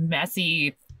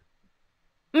 messy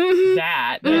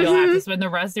that you'll have to spend the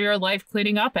rest of your life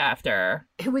cleaning up after.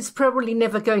 Who is probably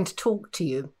never going to talk to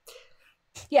you.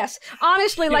 Yes.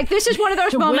 Honestly, like, this is one of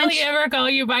those moments. Will he ever call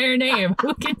you by your name?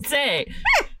 Who can say?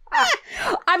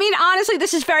 I mean, honestly,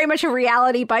 this is very much a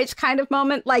Reality Bites kind of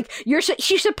moment. Like,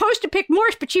 she's supposed to pick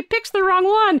Morse, but she picks the wrong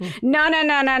one. No.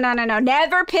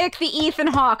 Never pick the Ethan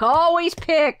Hawke. Always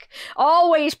pick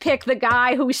the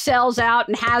guy who sells out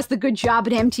and has the good job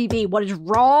at MTV. What is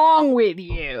wrong with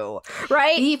you?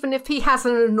 Right? Even if he has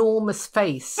an enormous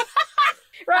face.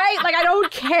 Right? Like, I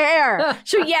don't care.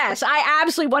 So yes, I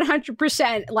absolutely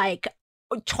 100% like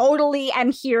totally am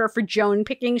here for Joan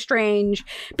picking Strange,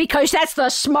 because that's the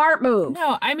smart move.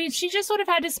 No, I mean, she just would have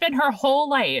had to spend her whole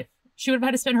life. She would have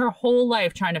had to spend her whole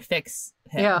life trying to fix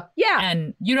him. Yeah.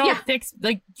 And you don't fix,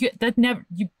 like,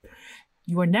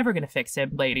 you are never going to fix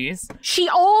him, ladies. She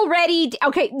already,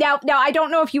 okay, now I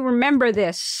don't know if you remember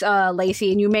this,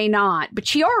 Lacey, and you may not, but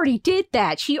she already did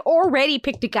that. She already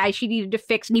picked a guy she needed to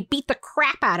fix, and he beat the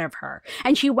crap out of her,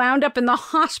 and she wound up in the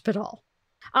hospital.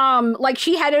 Like,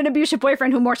 she had an abusive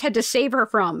boyfriend who Morse had to save her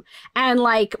from. And,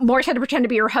 like, Morse had to pretend to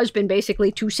be her husband, basically,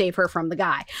 to save her from the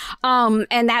guy.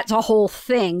 And that's a whole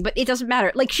thing. But it doesn't matter.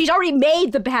 Like, she's already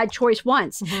made the bad choice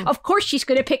once. Of course she's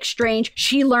going to pick Strange.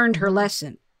 She learned her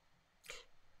lesson.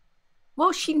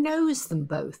 Well, she knows them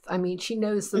both. I mean, she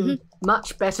knows them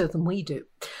much better than we do.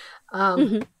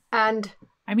 And...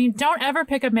 I mean, don't ever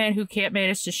pick a man who can't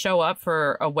manage to show up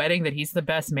for a wedding that he's the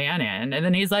best man in. And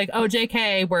then he's like, oh,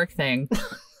 JK, work thing.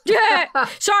 Yeah.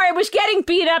 Sorry, I was getting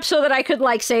beat up so that I could,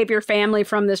 like, save your family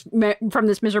from this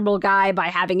miserable guy by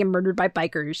having him murdered by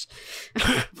bikers.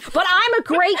 But I'm a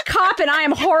great cop, and I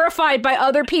am horrified by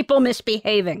other people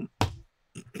misbehaving.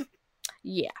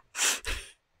 Yeah.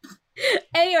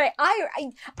 Anyway, I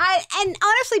and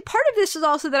honestly, part of this is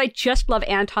also that I just love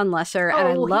Anton Lesser, and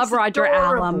I love Roger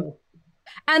Allam.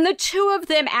 And the two of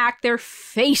them act their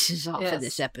faces off in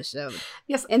this episode.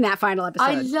 Yes. In that final episode.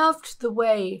 I loved the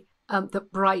way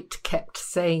that Bright kept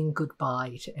saying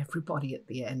goodbye to everybody at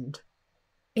the end.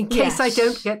 In case I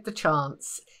don't get the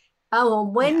chance.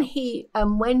 Oh,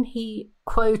 and when he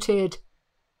quoted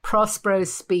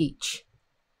Prospero's speech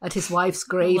at his wife's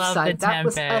graveside, that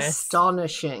was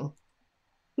astonishing.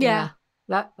 Yeah.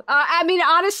 I mean,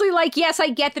 honestly, like, yes, I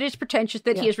get that it's pretentious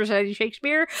that he is reciting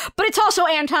Shakespeare, but it's also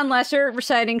Anton Lesser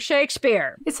reciting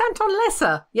Shakespeare. It's Anton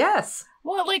Lesser, yes.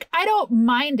 Well, like, I don't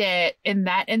mind it in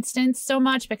that instance so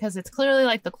much, because it's clearly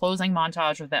like the closing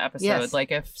montage of the episode. Yes.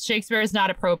 Like, if Shakespeare is not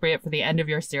appropriate for the end of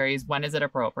your series, when is it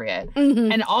appropriate?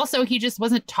 And also, he just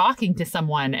wasn't talking to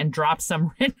someone and dropped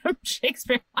some random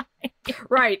Shakespeare line.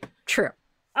 Right, true.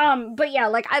 But yeah,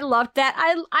 like, I loved that.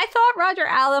 I thought Roger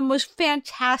Allam was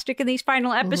fantastic in these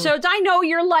final episodes. I know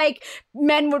you're like,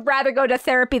 men would rather go to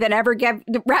therapy than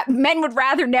men would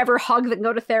rather never hug than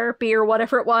go to therapy, or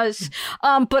whatever it was.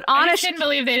 But honestly, I couldn't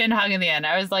believe they didn't hug in the end.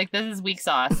 I was like, this is weak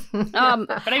sauce. But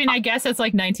I mean, I guess it's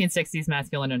like 1960s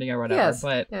masculinity or whatever. Yes.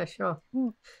 But yeah, sure.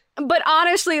 But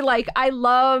honestly, like, I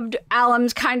loved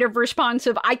Alan's kind of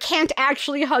responsive, I can't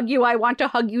actually hug you. I want to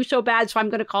hug you so bad, so I'm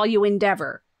going to call you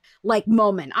Endeavour. Like,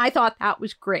 moment. I thought that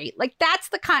was great. Like, that's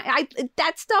the kind,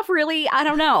 that stuff really, I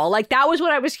don't know. Like, that was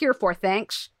what I was here for.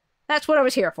 Thanks. That's what I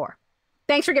was here for.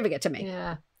 Thanks for giving it to me.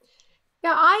 Yeah.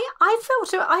 Yeah,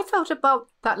 I felt about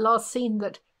that last scene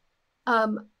that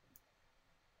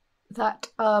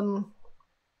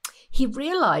he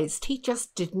realized he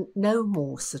just didn't know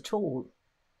Morse at all.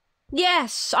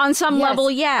 Yes, on some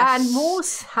level, yes. And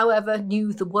Morse, however,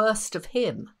 knew the worst of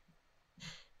him.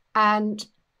 And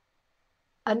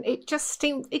it just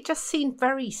seemed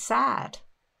very sad.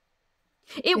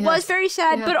 It was very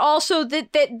sad, but also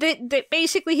that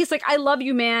basically he's like, I love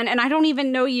you, man, and I don't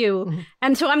even know you. Mm-hmm.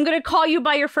 And so I'm going to call you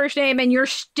by your first name, and you're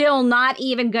still not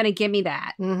even going to give me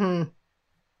that. Mm-hmm.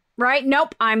 Right?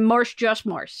 Nope, I'm Morse, just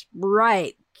Morse.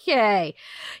 Right. Okay.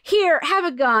 Here, have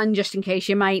a gun just in case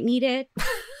you might need it.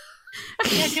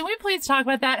 Yeah, can we please talk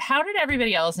about that? How did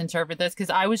everybody else interpret this? Because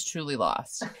I was truly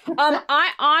lost.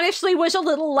 I honestly was a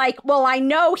little like, well, I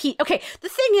know he. Okay, the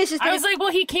thing is I was like,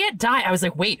 well, he can't die. I was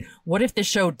like, wait, what if the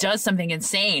show does something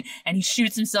insane and he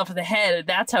shoots himself in the head? And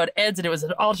that's how it ends, and it was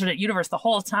an alternate universe the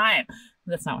whole time.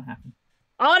 That's not what happened.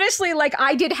 Honestly, like,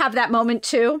 I did have that moment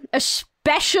too,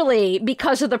 especially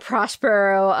because of the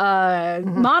Prospero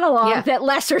monologue that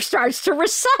Lesser starts to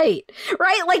recite,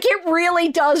 right? Like, it really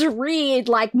does read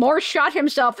like Morse shot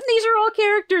himself, and these are all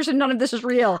characters, and none of this is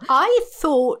real. I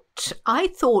thought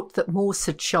that Morse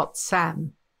had shot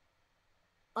Sam.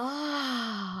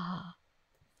 Ah.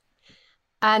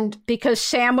 And because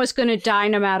Sam was going to die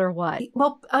no matter what.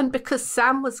 Well, and because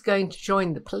Sam was going to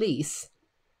join the police,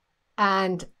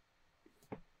 and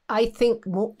I think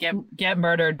get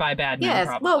murdered by bad men. Yes,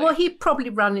 probably. well, he'd probably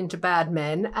run into bad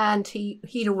men, and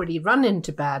he'd already run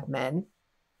into bad men.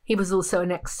 He was also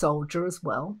an ex-soldier as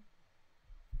well.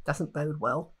 Doesn't bode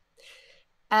well.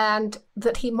 And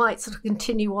that he might sort of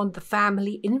continue on the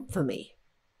family infamy.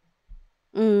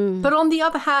 But on the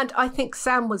other hand, I think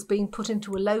Sam was being put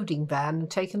into a loading van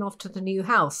and taken off to the new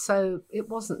house, so it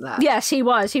wasn't that. Yes, he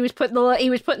was. He was put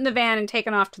in the van and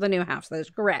taken off to the new house. That is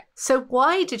correct. So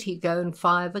why did he go and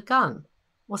fire the gun?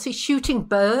 Was he shooting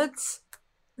birds?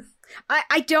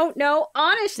 I don't know.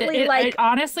 Honestly, it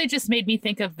honestly just made me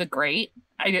think of The Great.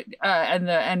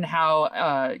 And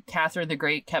how Catherine the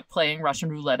Great kept playing Russian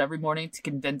roulette every morning to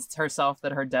convince herself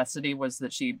that her destiny was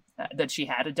that she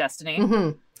had a destiny.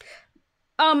 Mm-hmm.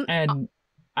 And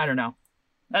I don't know.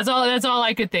 That's all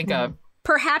I could think of.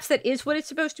 Perhaps that is what it's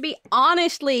supposed to be.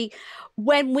 Honestly,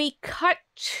 when we cut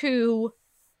to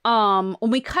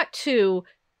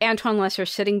Antoine Lesser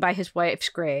sitting by his wife's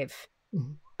grave,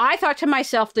 I thought to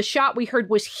myself, the shot we heard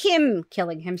was him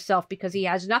killing himself because he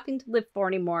has nothing to live for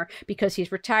anymore, because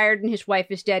he's retired and his wife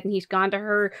is dead and he's gone to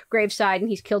her graveside and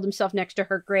he's killed himself next to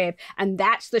her grave. And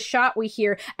that's the shot we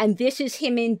hear. And this is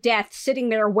him in death, sitting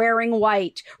there wearing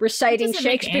white, reciting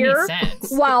Shakespeare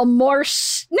while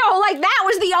Morse... No, like, that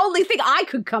was the only thing I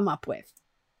could come up with.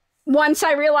 Once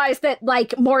I realized that,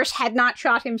 like, Morse had not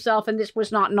shot himself and this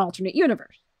was not an alternate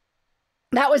universe.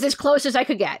 That was as close as I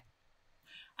could get.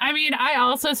 I mean, I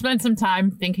also spent some time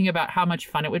thinking about how much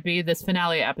fun it would be. This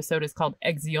finale episode is called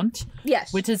Exeunt.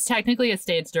 Yes. Which is technically a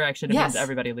stage direction. It means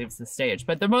everybody leaves the stage.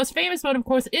 But the most famous one, of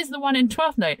course, is the one in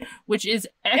Twelfth Night, which is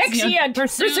Exeunt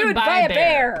pursued by a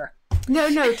bear. No,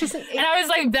 it isn't. And I was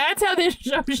like, that's how this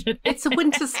show should end. It's A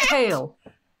Winter's Tale.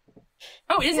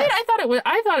 Oh, is it? I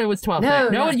thought it was 12th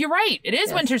Night. No, you're right. It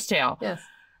is Winter's Tale. Yes.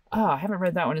 Oh, I haven't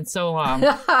read that one in so long.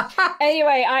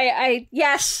 Anyway, I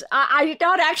did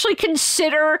not actually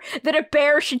consider that a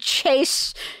bear should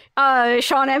chase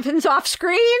Sean Evans off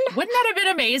screen. Wouldn't that have been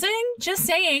amazing? Just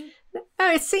saying.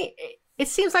 No, it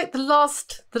seems like the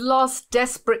last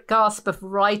desperate gasp of a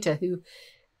writer who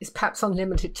is perhaps on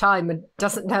limited time and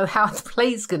doesn't know how the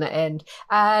play's going to end.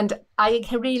 And I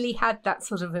really had that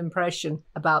sort of impression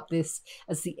about this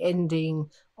as the ending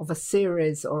of a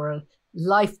series or a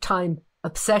lifetime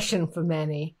obsession for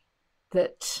many,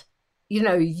 that, you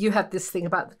know, you have this thing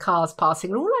about the cars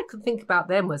passing, and all I could think about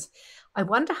then was, I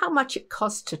wonder how much it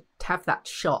cost to have that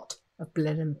shot of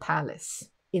Blenheim Palace,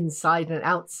 inside and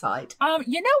outside.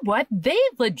 You know what? They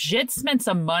legit spent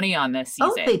some money on this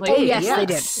season. Oh, they did. Yes, they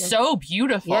did. So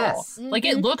beautiful. Yes. Like,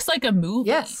 it looks like a movie.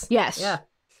 Yes. Yes. Yeah.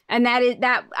 And that is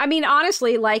that. I mean,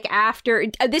 honestly, like after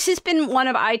this has been one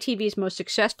of ITV's most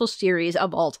successful series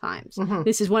of all times.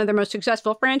 This is one of their most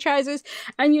successful franchises.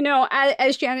 And, you know,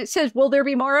 as Janet says, will there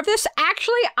be more of this?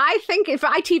 Actually, I think if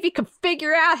ITV could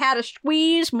figure out how to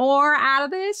squeeze more out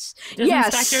of this. Does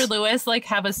yes. Inspector Lewis like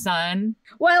have a son?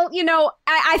 Well, you know,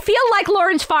 I feel like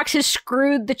Lawrence Fox has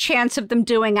screwed the chance of them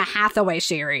doing a Hathaway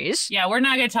series. Yeah, we're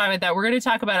not going to talk about that. We're going to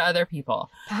talk about other people.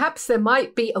 Perhaps there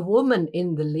might be a woman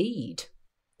in the lead.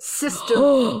 Sister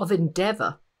of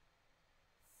Endeavour.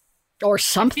 Or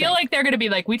something. I feel like they're going to be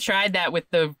like, we tried that with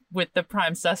the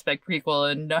Prime Suspect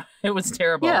prequel and it was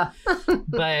terrible. Yeah.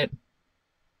 But,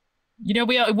 you know,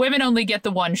 women only get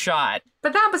the one shot.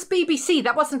 But that was BBC.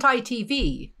 That wasn't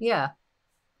ITV. Yeah.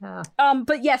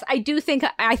 But yes, I think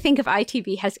if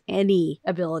ITV has any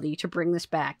ability to bring this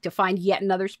back, to find yet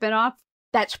another spinoff,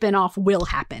 that spinoff will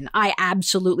happen. I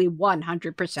absolutely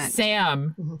 100%.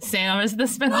 Sam is the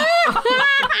spinoff.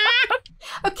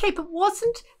 Okay, but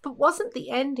wasn't the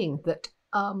ending that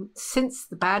since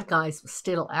the bad guys were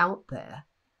still out there,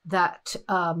 that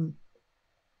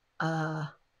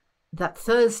that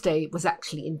Thursday was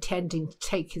actually intending to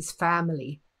take his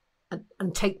family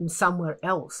and take them somewhere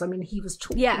else? I mean, he was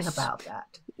talking about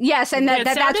that. Yes, and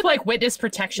that's what, like witness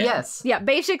protection. Yes. Yeah,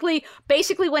 basically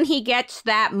when he gets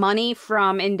that money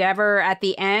from Endeavour at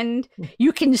the end,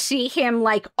 you can see him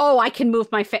like, oh, I can move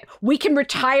we can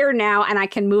retire now and I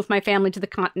can move my family to the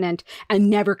continent and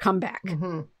never come back.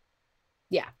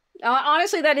 Yeah.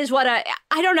 Honestly, that is what I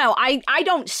don't know. I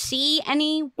don't see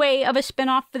any way of a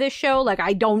spinoff for this show. Like,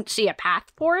 I don't see a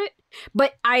path for it.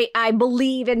 But I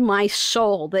believe in my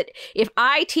soul that if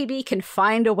ITV can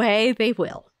find a way, they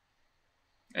will.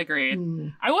 Agreed.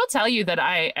 I will tell you that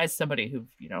as somebody who,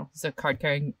 you know, is a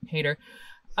card-carrying hater,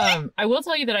 I will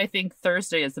tell you that I think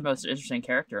Thursday is the most interesting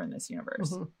character in this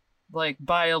universe. Like,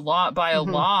 by a long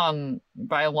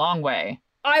way.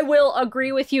 I will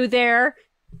agree with you there.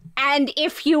 And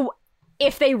if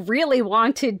they really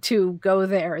wanted to go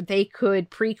there, they could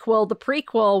prequel the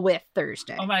prequel with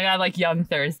Thursday. Oh my God, like young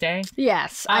Thursday?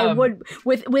 Yes, I would,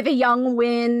 with a young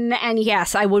Win, and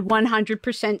yes, I would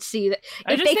 100% see that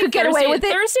if they could get away with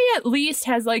it. Thursday at least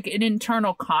has like an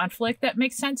internal conflict that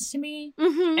makes sense to me,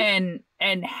 and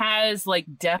has like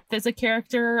depth as a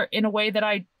character in a way that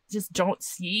I just don't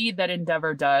see that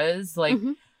Endeavour does. Like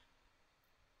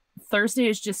Thursday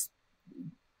is just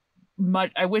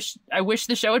much. I wish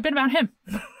the show had been about him.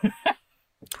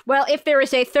 Well, if there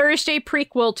is a Thursday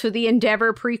prequel to the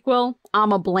Endeavour prequel,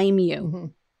 I'ma blame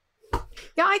you.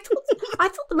 Yeah, I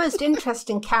thought the most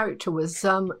interesting character was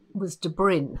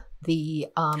Debryn, the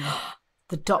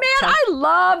doctor. Man, I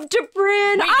love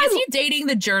Debryn. Wait, is he dating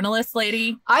the journalist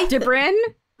lady? Debryn?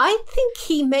 I think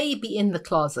he may be in the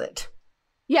closet.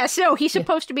 Yes, no, he's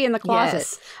supposed to be in the closet.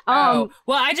 Yes. Well,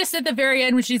 I just at the very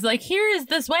end when she's like, "Here is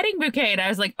this wedding bouquet," and I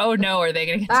was like, "Oh no, are they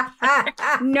going to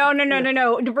get?" No.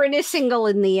 Debryn is single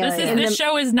in the. This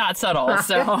show is not subtle,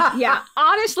 so yeah.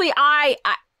 Honestly,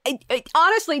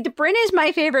 honestly, Debryn is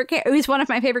my favorite. He's one of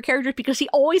my favorite characters because he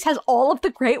always has all of the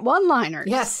great one-liners.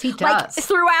 Yes, he does. Like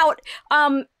throughout.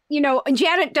 You know,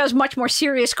 Janet does much more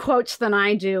serious quotes than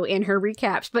I do in her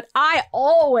recaps, but I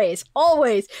always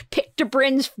pick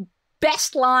Debryn's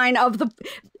best line of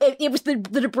it was the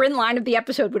Debryn line of the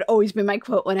episode would always be my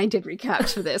quote when I did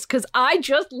recaps for this, because I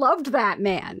just loved that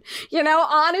man. You know,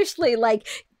 honestly, like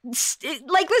the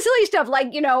silly stuff,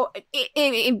 like, you know,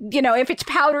 if it's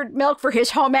powdered milk for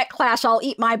his home ec class, I'll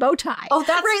eat my bow tie. Oh,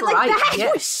 that's right. Like that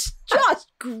yes. was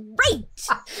just great.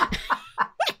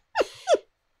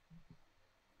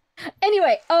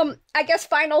 Anyway, I guess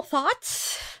final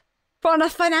thoughts for the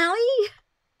finale?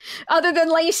 Other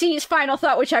than Lacey's final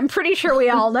thought, which I'm pretty sure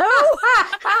we all know.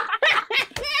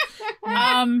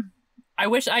 I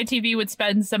wish ITV would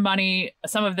spend some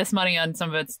of this money on some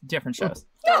of its different shows.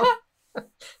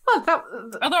 Although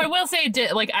I will say,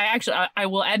 I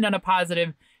will end on a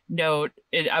positive note.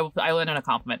 I will end on a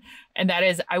compliment. And that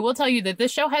is, I will tell you that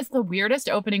this show has the weirdest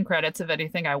opening credits of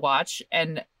anything I watch.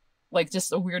 And like just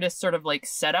the weirdest sort of like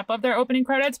setup of their opening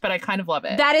credits, but I kind of love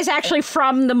it. That is actually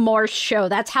from the Morse show.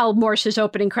 That's how Morse's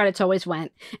opening credits always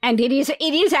went. And it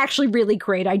is actually really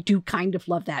great. I do kind of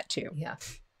love that too. Yeah.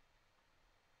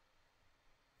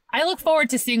 I look forward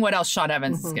to seeing what else Sean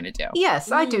Evans is going to do.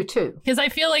 Yes, I do too. Because I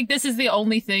feel like this is the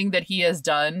only thing that he has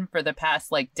done for the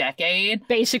past like decade.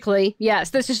 Basically, yes.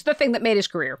 This is the thing that made his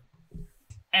career.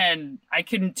 And I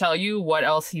couldn't tell you what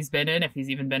else he's been in, if he's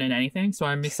even been in anything. So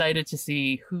I'm excited to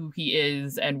see who he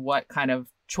is and what kind of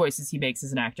choices he makes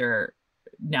as an actor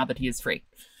now that he is free.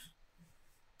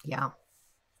 Yeah.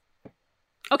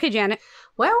 Okay, Janet.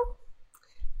 Well,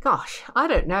 gosh, I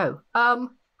don't know.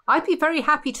 I'd be very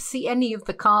happy to see any of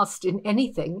the cast in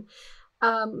anything.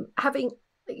 Having,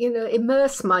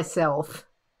 immersed myself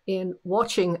in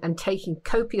watching and taking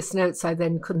copious notes I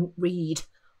then couldn't read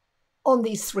on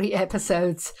these 3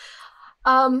 episodes.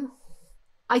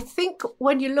 I think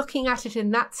when you're looking at it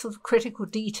in that sort of critical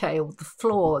detail, the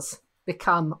flaws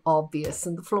become obvious,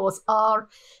 and the flaws are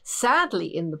sadly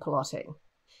in the plotting.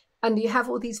 And you have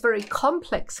all these very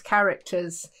complex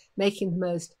characters making the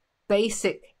most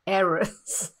basic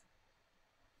errors.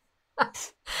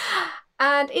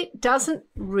 And it doesn't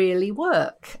really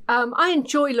work. I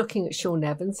enjoy looking at Sean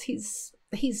Evans. He's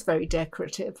very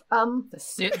decorative.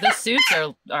 The suits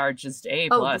are just A+.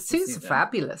 Oh, the suits are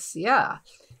fabulous. Yeah,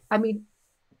 I mean,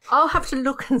 I'll have to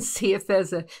look and see if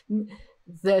there's a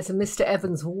Mr.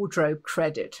 Evans wardrobe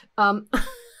credit.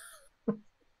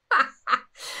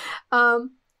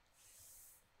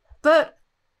 But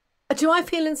do I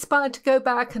feel inspired to go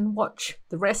back and watch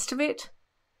the rest of it?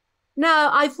 No,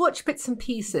 I've watched bits and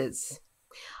pieces.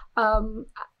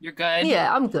 You're good.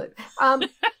 Yeah, I'm good. And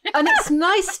it's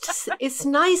nice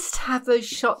to have those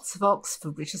shots of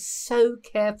Oxford, which are so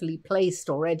carefully placed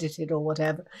or edited or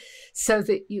whatever, so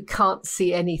that you can't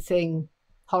see anything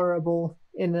horrible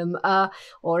in them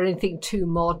or anything too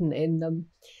modern in them.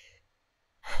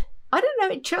 I don't know.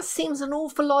 It just seems an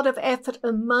awful lot of effort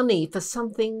and money for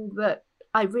something that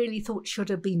I really thought should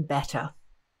have been better.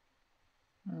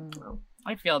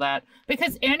 I feel that,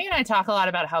 because Annie and I talk a lot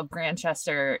about how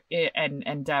Grantchester and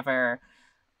Endeavour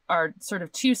are sort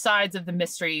of 2 sides of the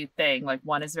mystery thing. Like,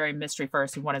 one is very mystery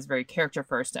first and one is very character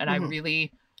first. And I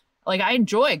really, I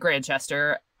enjoy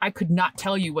Grantchester. I could not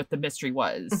tell you what the mystery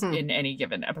was in any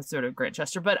given episode of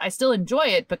Grantchester, but I still enjoy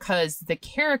it because the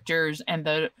characters and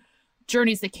the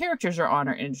journeys the characters are on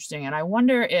are interesting. And I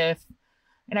wonder if,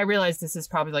 and I realize this is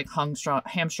probably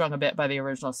hamstrung a bit by the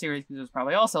original series because it was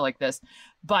probably also like this,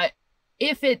 but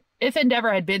if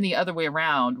Endeavour had been the other way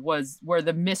around, was where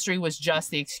the mystery was just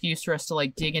the excuse for us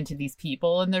to dig into these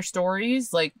people and their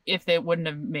stories, if they wouldn't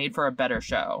have made for a better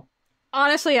show.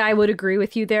 Honestly, I would agree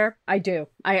with you there. I do.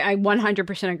 I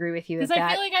 100% agree with you. Because I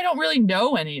feel like I don't really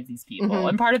know any of these people.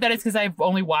 And part of that is because I've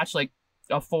only watched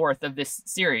a fourth of this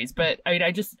series. But I mean,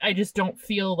 I just don't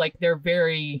feel like they're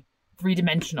very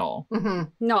 3-dimensional.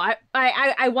 No,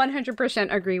 I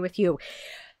 100% agree with you.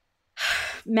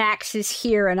 Max is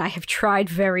here, and I have tried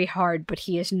very hard, but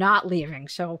he is not leaving.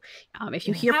 So if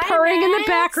you hear purring in the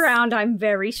background, I'm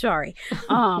very sorry.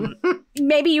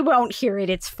 Maybe you won't hear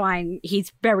it. It's fine.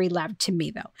 He's very loud to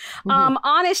me, though.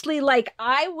 Honestly,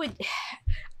 I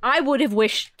would have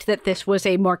wished that this was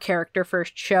a more character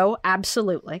first show.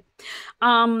 Absolutely.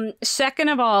 Second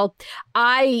of all,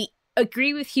 I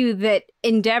agree with you that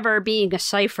Endeavour being a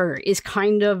cipher is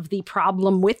kind of the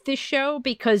problem with this show,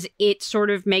 because it sort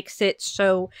of makes it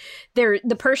so if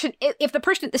the person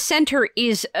at the center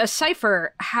is a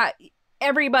cipher,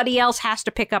 everybody else has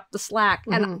to pick up the slack.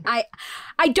 And I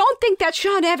don't think that's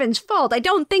Sean Evans' fault. I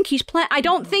don't think I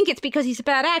don't think it's because he's a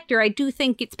bad actor. I do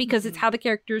think it's because it's how the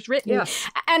character is written. Yes,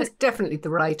 and it's definitely the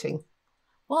writing.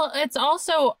 Well, it's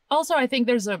also I think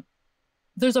there's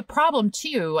a problem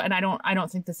too, and I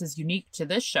don't think this is unique to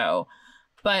this show,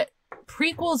 but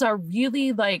prequels are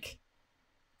really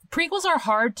prequels are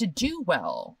hard to do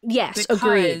well. Yes,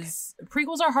 agreed.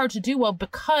 Prequels are hard to do well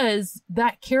because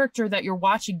that character that you're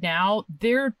watching now,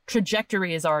 their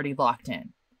trajectory is already locked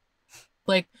in.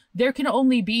 There can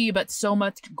only be but so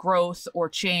much growth or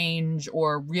change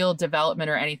or real development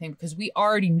or anything, because we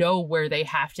already know where they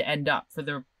have to end up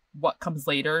for what comes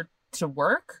later to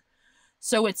work.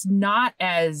 So it's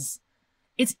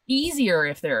easier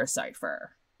if they're a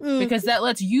cipher, because that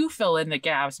lets you fill in the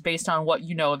gaps based on what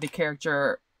you know of the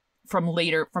character from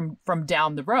later, from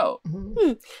down the road.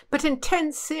 But in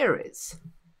 10 series.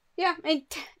 Yeah.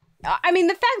 I mean,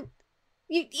 the fact,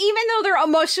 even though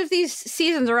most of these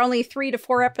seasons are only 3 to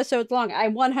 4 episodes long, I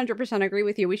 100% agree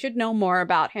with you. We should know more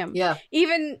about him. Yeah.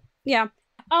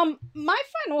 My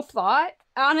final thought,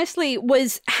 honestly,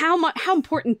 was how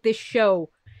important this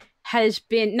show has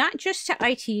been, not just to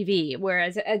ITV,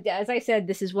 whereas, as I said,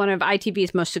 this is one of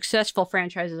ITV's most successful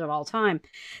franchises of all time.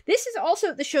 This is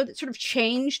also the show that sort of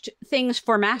changed things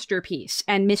for Masterpiece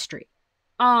and Mystery.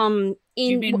 Do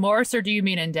you mean Morse or do you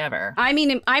mean Endeavour? I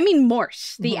mean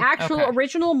Morse, the actual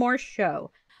original Morse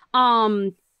show.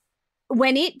 When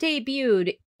it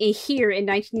debuted here in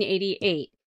 1988,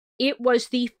 it was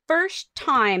the first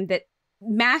time that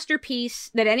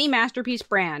any Masterpiece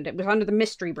brand, it was under the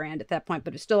Mystery brand at that point,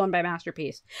 but it's still owned by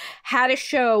Masterpiece, had a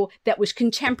show that was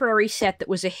contemporary set that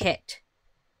was a hit.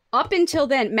 up until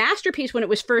then, Masterpiece, when it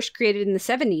was first created in the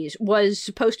 70s, was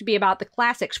supposed to be about the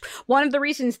classics. One of the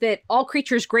reasons that All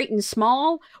Creatures Great and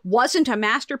Small wasn't a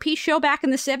Masterpiece show back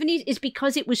in the 70s is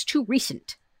because it was too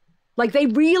recent. Like, they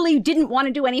really didn't want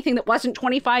to do anything that wasn't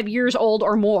 25 years old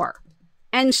or more.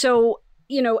 And so,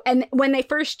 you know, and when they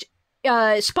first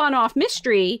spun off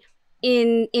Mystery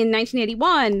in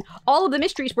 1981, all of the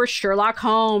mysteries were Sherlock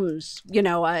Holmes, you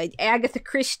know, Agatha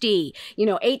Christie, you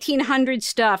know, 1800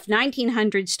 stuff,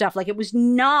 1900 stuff. Like, it was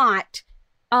not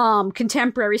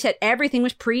contemporary set. Everything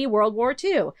was pre-World War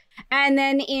II. And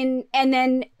then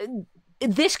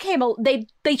this came,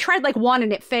 they tried like one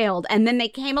and it failed. And then they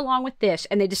came along with this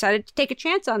and they decided to take a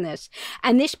chance on this.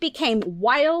 And this became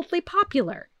wildly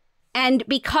popular. And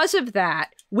because of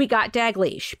that, we got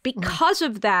Dalglish. Because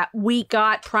of that, we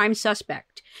got Prime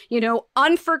Suspect. You know,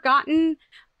 Unforgotten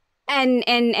and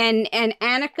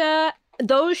Annika,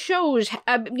 those shows,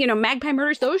 you know, Magpie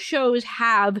Murders, those shows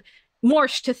have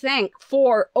Morse to thank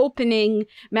for opening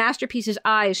Masterpiece's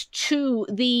eyes to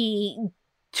the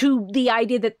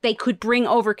idea that they could bring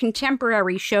over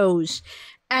contemporary shows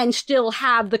and still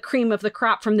have the cream of the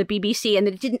crop from the BBC, and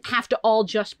that it didn't have to all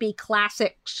just be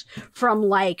classics from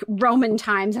like Roman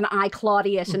times and I,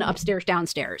 Claudius and Upstairs,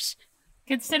 Downstairs.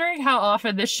 Considering how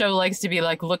often this show likes to be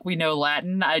like, look, we know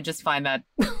Latin, I just find that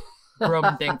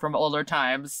Roman thing from older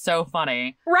times so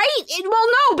funny. Right? Well,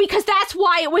 no, because that's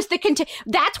why it was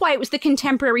the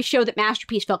contemporary show that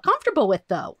Masterpiece felt comfortable with,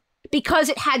 though, because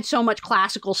it had so much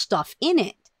classical stuff in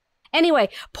it. Anyway,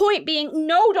 point being,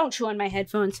 no, don't chew on my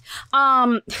headphones.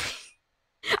 We're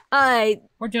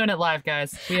doing it live,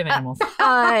 guys. We have animals.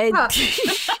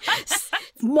 100%.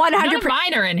 None of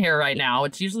mine are in here right now.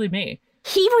 It's usually me.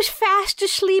 He was fast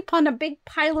asleep on a big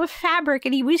pile of fabric,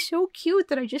 and he was so cute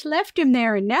that I just left him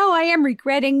there, and now I am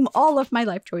regretting all of my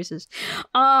life choices.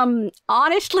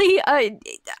 Honestly,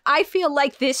 I feel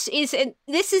like this is a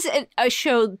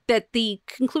show that the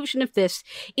conclusion of this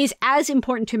is as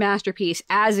important to Masterpiece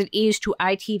as it is to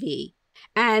ITV,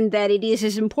 and that it is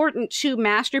as important to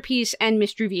Masterpiece and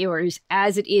Mystery viewers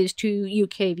as it is to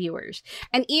UK viewers.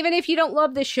 And even if you don't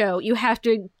love this show, you have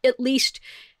to at least...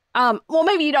 well,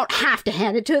 maybe you don't have to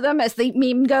hand it to them, as the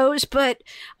meme goes, but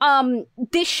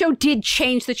this show did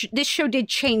change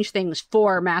things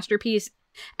for Masterpiece,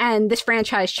 and this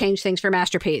franchise changed things for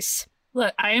Masterpiece.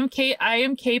 Look, I am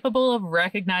capable of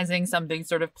recognizing something's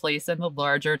sort of place in the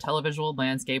larger televisual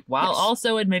landscape while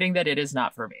also admitting that it is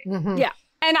not for me. Mm-hmm. Yeah.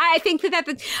 And I think that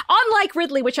unlike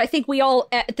Ridley, which I think we all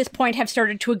at this point have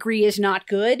started to agree is not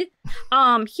good,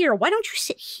 here, why don't you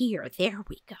sit here? There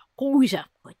we go. Who's a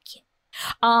good kid?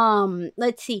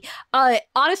 Let's see.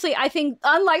 Honestly, I think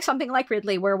unlike something like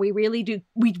Ridley, where we really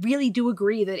do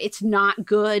agree that it's not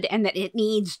good and that it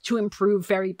needs to improve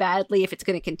very badly if it's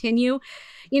going to continue,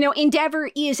 you know, Endeavour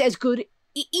is as good.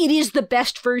 It is the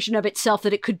best version of itself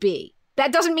that it could be.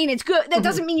 That doesn't mean it's good. That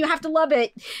doesn't mean you have to love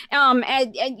it.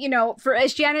 And you know, for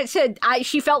as Janet said,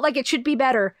 she felt like it should be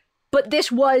better, but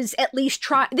this was at least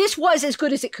this was as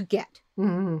good as it could get.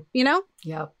 Mm-hmm. You know?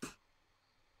 Yep.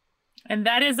 And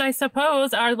that is, I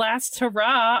suppose, our last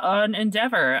hurrah on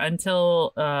Endeavour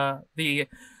until the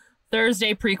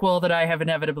Thursday prequel that I have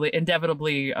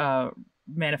inevitably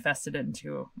manifested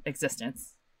into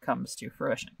existence comes to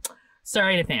fruition.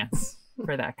 Sorry in advance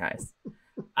for that, guys.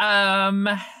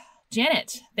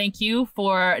 Janet, thank you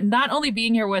for not only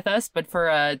being here with us, but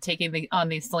for taking on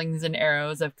these slings and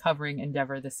arrows of covering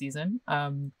Endeavour this season.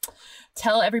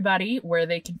 Tell everybody where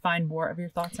they can find more of your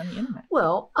thoughts on the internet.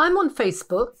 Well, I'm on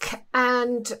Facebook,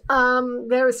 and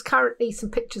there is currently some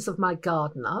pictures of my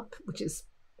garden up, which is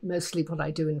mostly what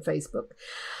I do in Facebook.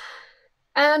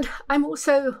 And I'm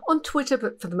also on Twitter,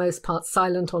 but for the most part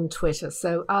silent on Twitter.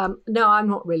 So no, I'm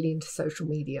not really into social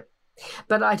media.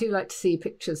 But I do like to see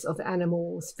pictures of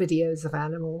animals, videos of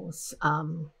animals,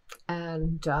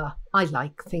 and I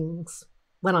like things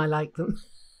when I like them.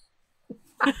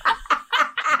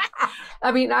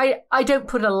 I mean, I don't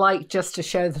put a like just to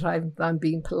show that I'm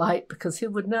being polite, because who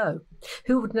would know?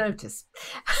 Who would notice?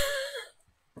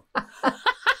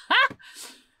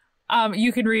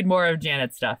 You can read more of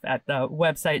Janet's stuff at the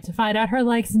website to find out her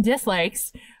likes and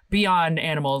dislikes beyond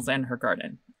animals and her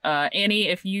garden. Annie,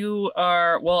 if you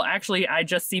are, well, actually, I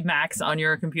just see Max on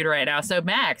your computer right now. So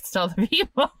Max, tell the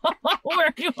people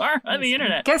where you are on the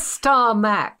internet. Guest star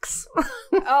Max.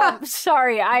 Oh,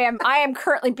 sorry. I am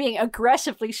currently being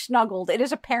aggressively snuggled. It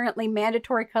is apparently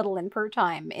mandatory cuddling per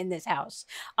time in this house.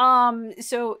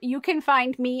 So you can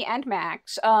find me and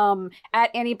Max,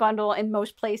 at Annie Bundle in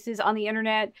most places on the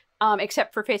internet.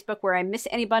 except for Facebook where I Miss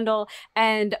Annie Bundle.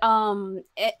 And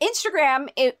Instagram,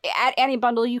 at Annie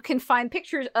Bundle, you can find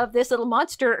pictures of this little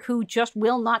monster who just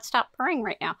will not stop purring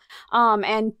right now.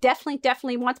 And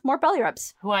definitely wants more belly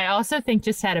rubs. Who I also think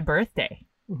just had a birthday.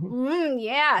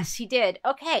 Yes, he did.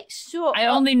 Okay, so... I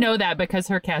only know that because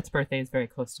her cat's birthday is very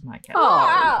close to my cat.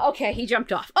 Oh, okay, he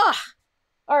jumped off. Ugh.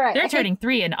 All right. They're turning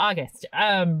 3 in August.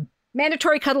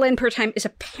 Mandatory cuddle in per time is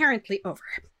apparently over.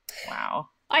 Wow.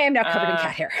 I am now covered in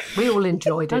cat hair. We all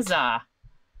enjoyed it. Huzzah.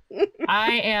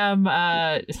 I am,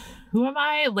 who am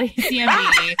I? Lazy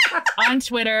MB on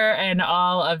Twitter and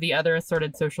all of the other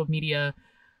assorted social media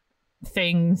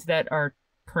things that are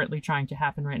currently trying to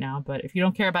happen right now. But if you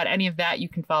don't care about any of that, you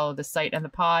can follow the site and the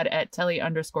pod at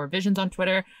telly_visions on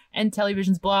Twitter and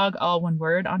Television's blog, all one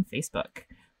word, on Facebook.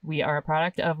 We are a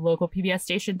product of local PBS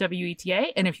station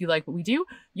WETA, and if you like what we do,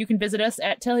 you can visit us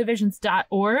at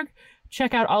televisions.org.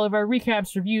 Check out all of our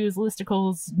recaps, reviews,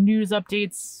 listicles, news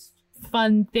updates,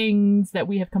 fun things that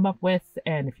we have come up with.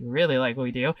 And if you really like what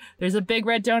we do, there's a big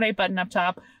red donate button up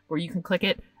top where you can click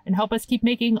it and help us keep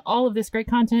making all of this great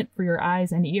content for your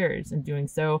eyes and ears. And doing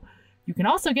so, you can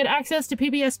also get access to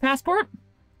PBS Passport,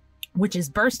 which is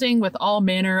bursting with all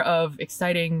manner of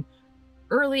exciting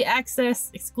early access,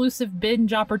 exclusive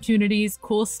binge opportunities,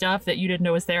 cool stuff that you didn't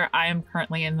know was there. I am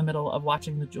currently in the middle of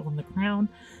watching The Jewel in the Crown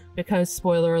because,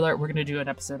 spoiler alert, we're going to do an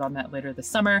episode on that later this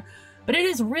summer. But it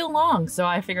is real long, so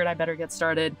I figured I better get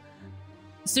started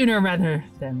sooner rather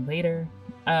than later.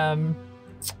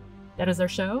 That is our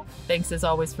show. Thanks as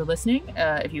always for listening.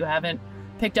 If you haven't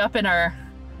picked up in our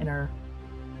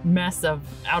mess of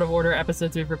out of order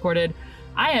episodes we've recorded,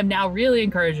 I am now really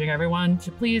encouraging everyone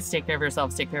to please take care of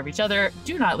yourselves, take care of each other.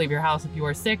 Do not leave your house if you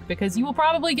are sick, because you will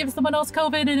probably give someone else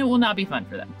COVID and it will not be fun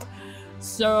for them.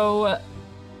 So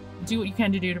do what you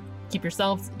can to do to keep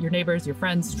yourselves, your neighbors, your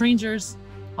friends, strangers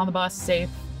on the bus safe.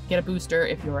 Get a booster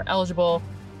if you're eligible.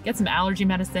 Get some allergy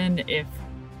medicine if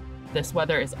this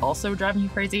weather is also driving you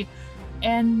crazy.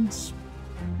 And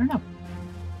I don't know.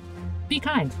 Be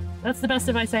kind. That's the best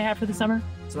advice I have for the summer.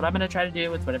 It's what I'm going to try to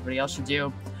do. It's what everybody else should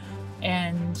do.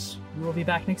 And we will be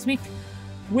back next week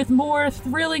with more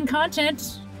thrilling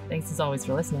content. Thanks as always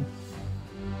for listening.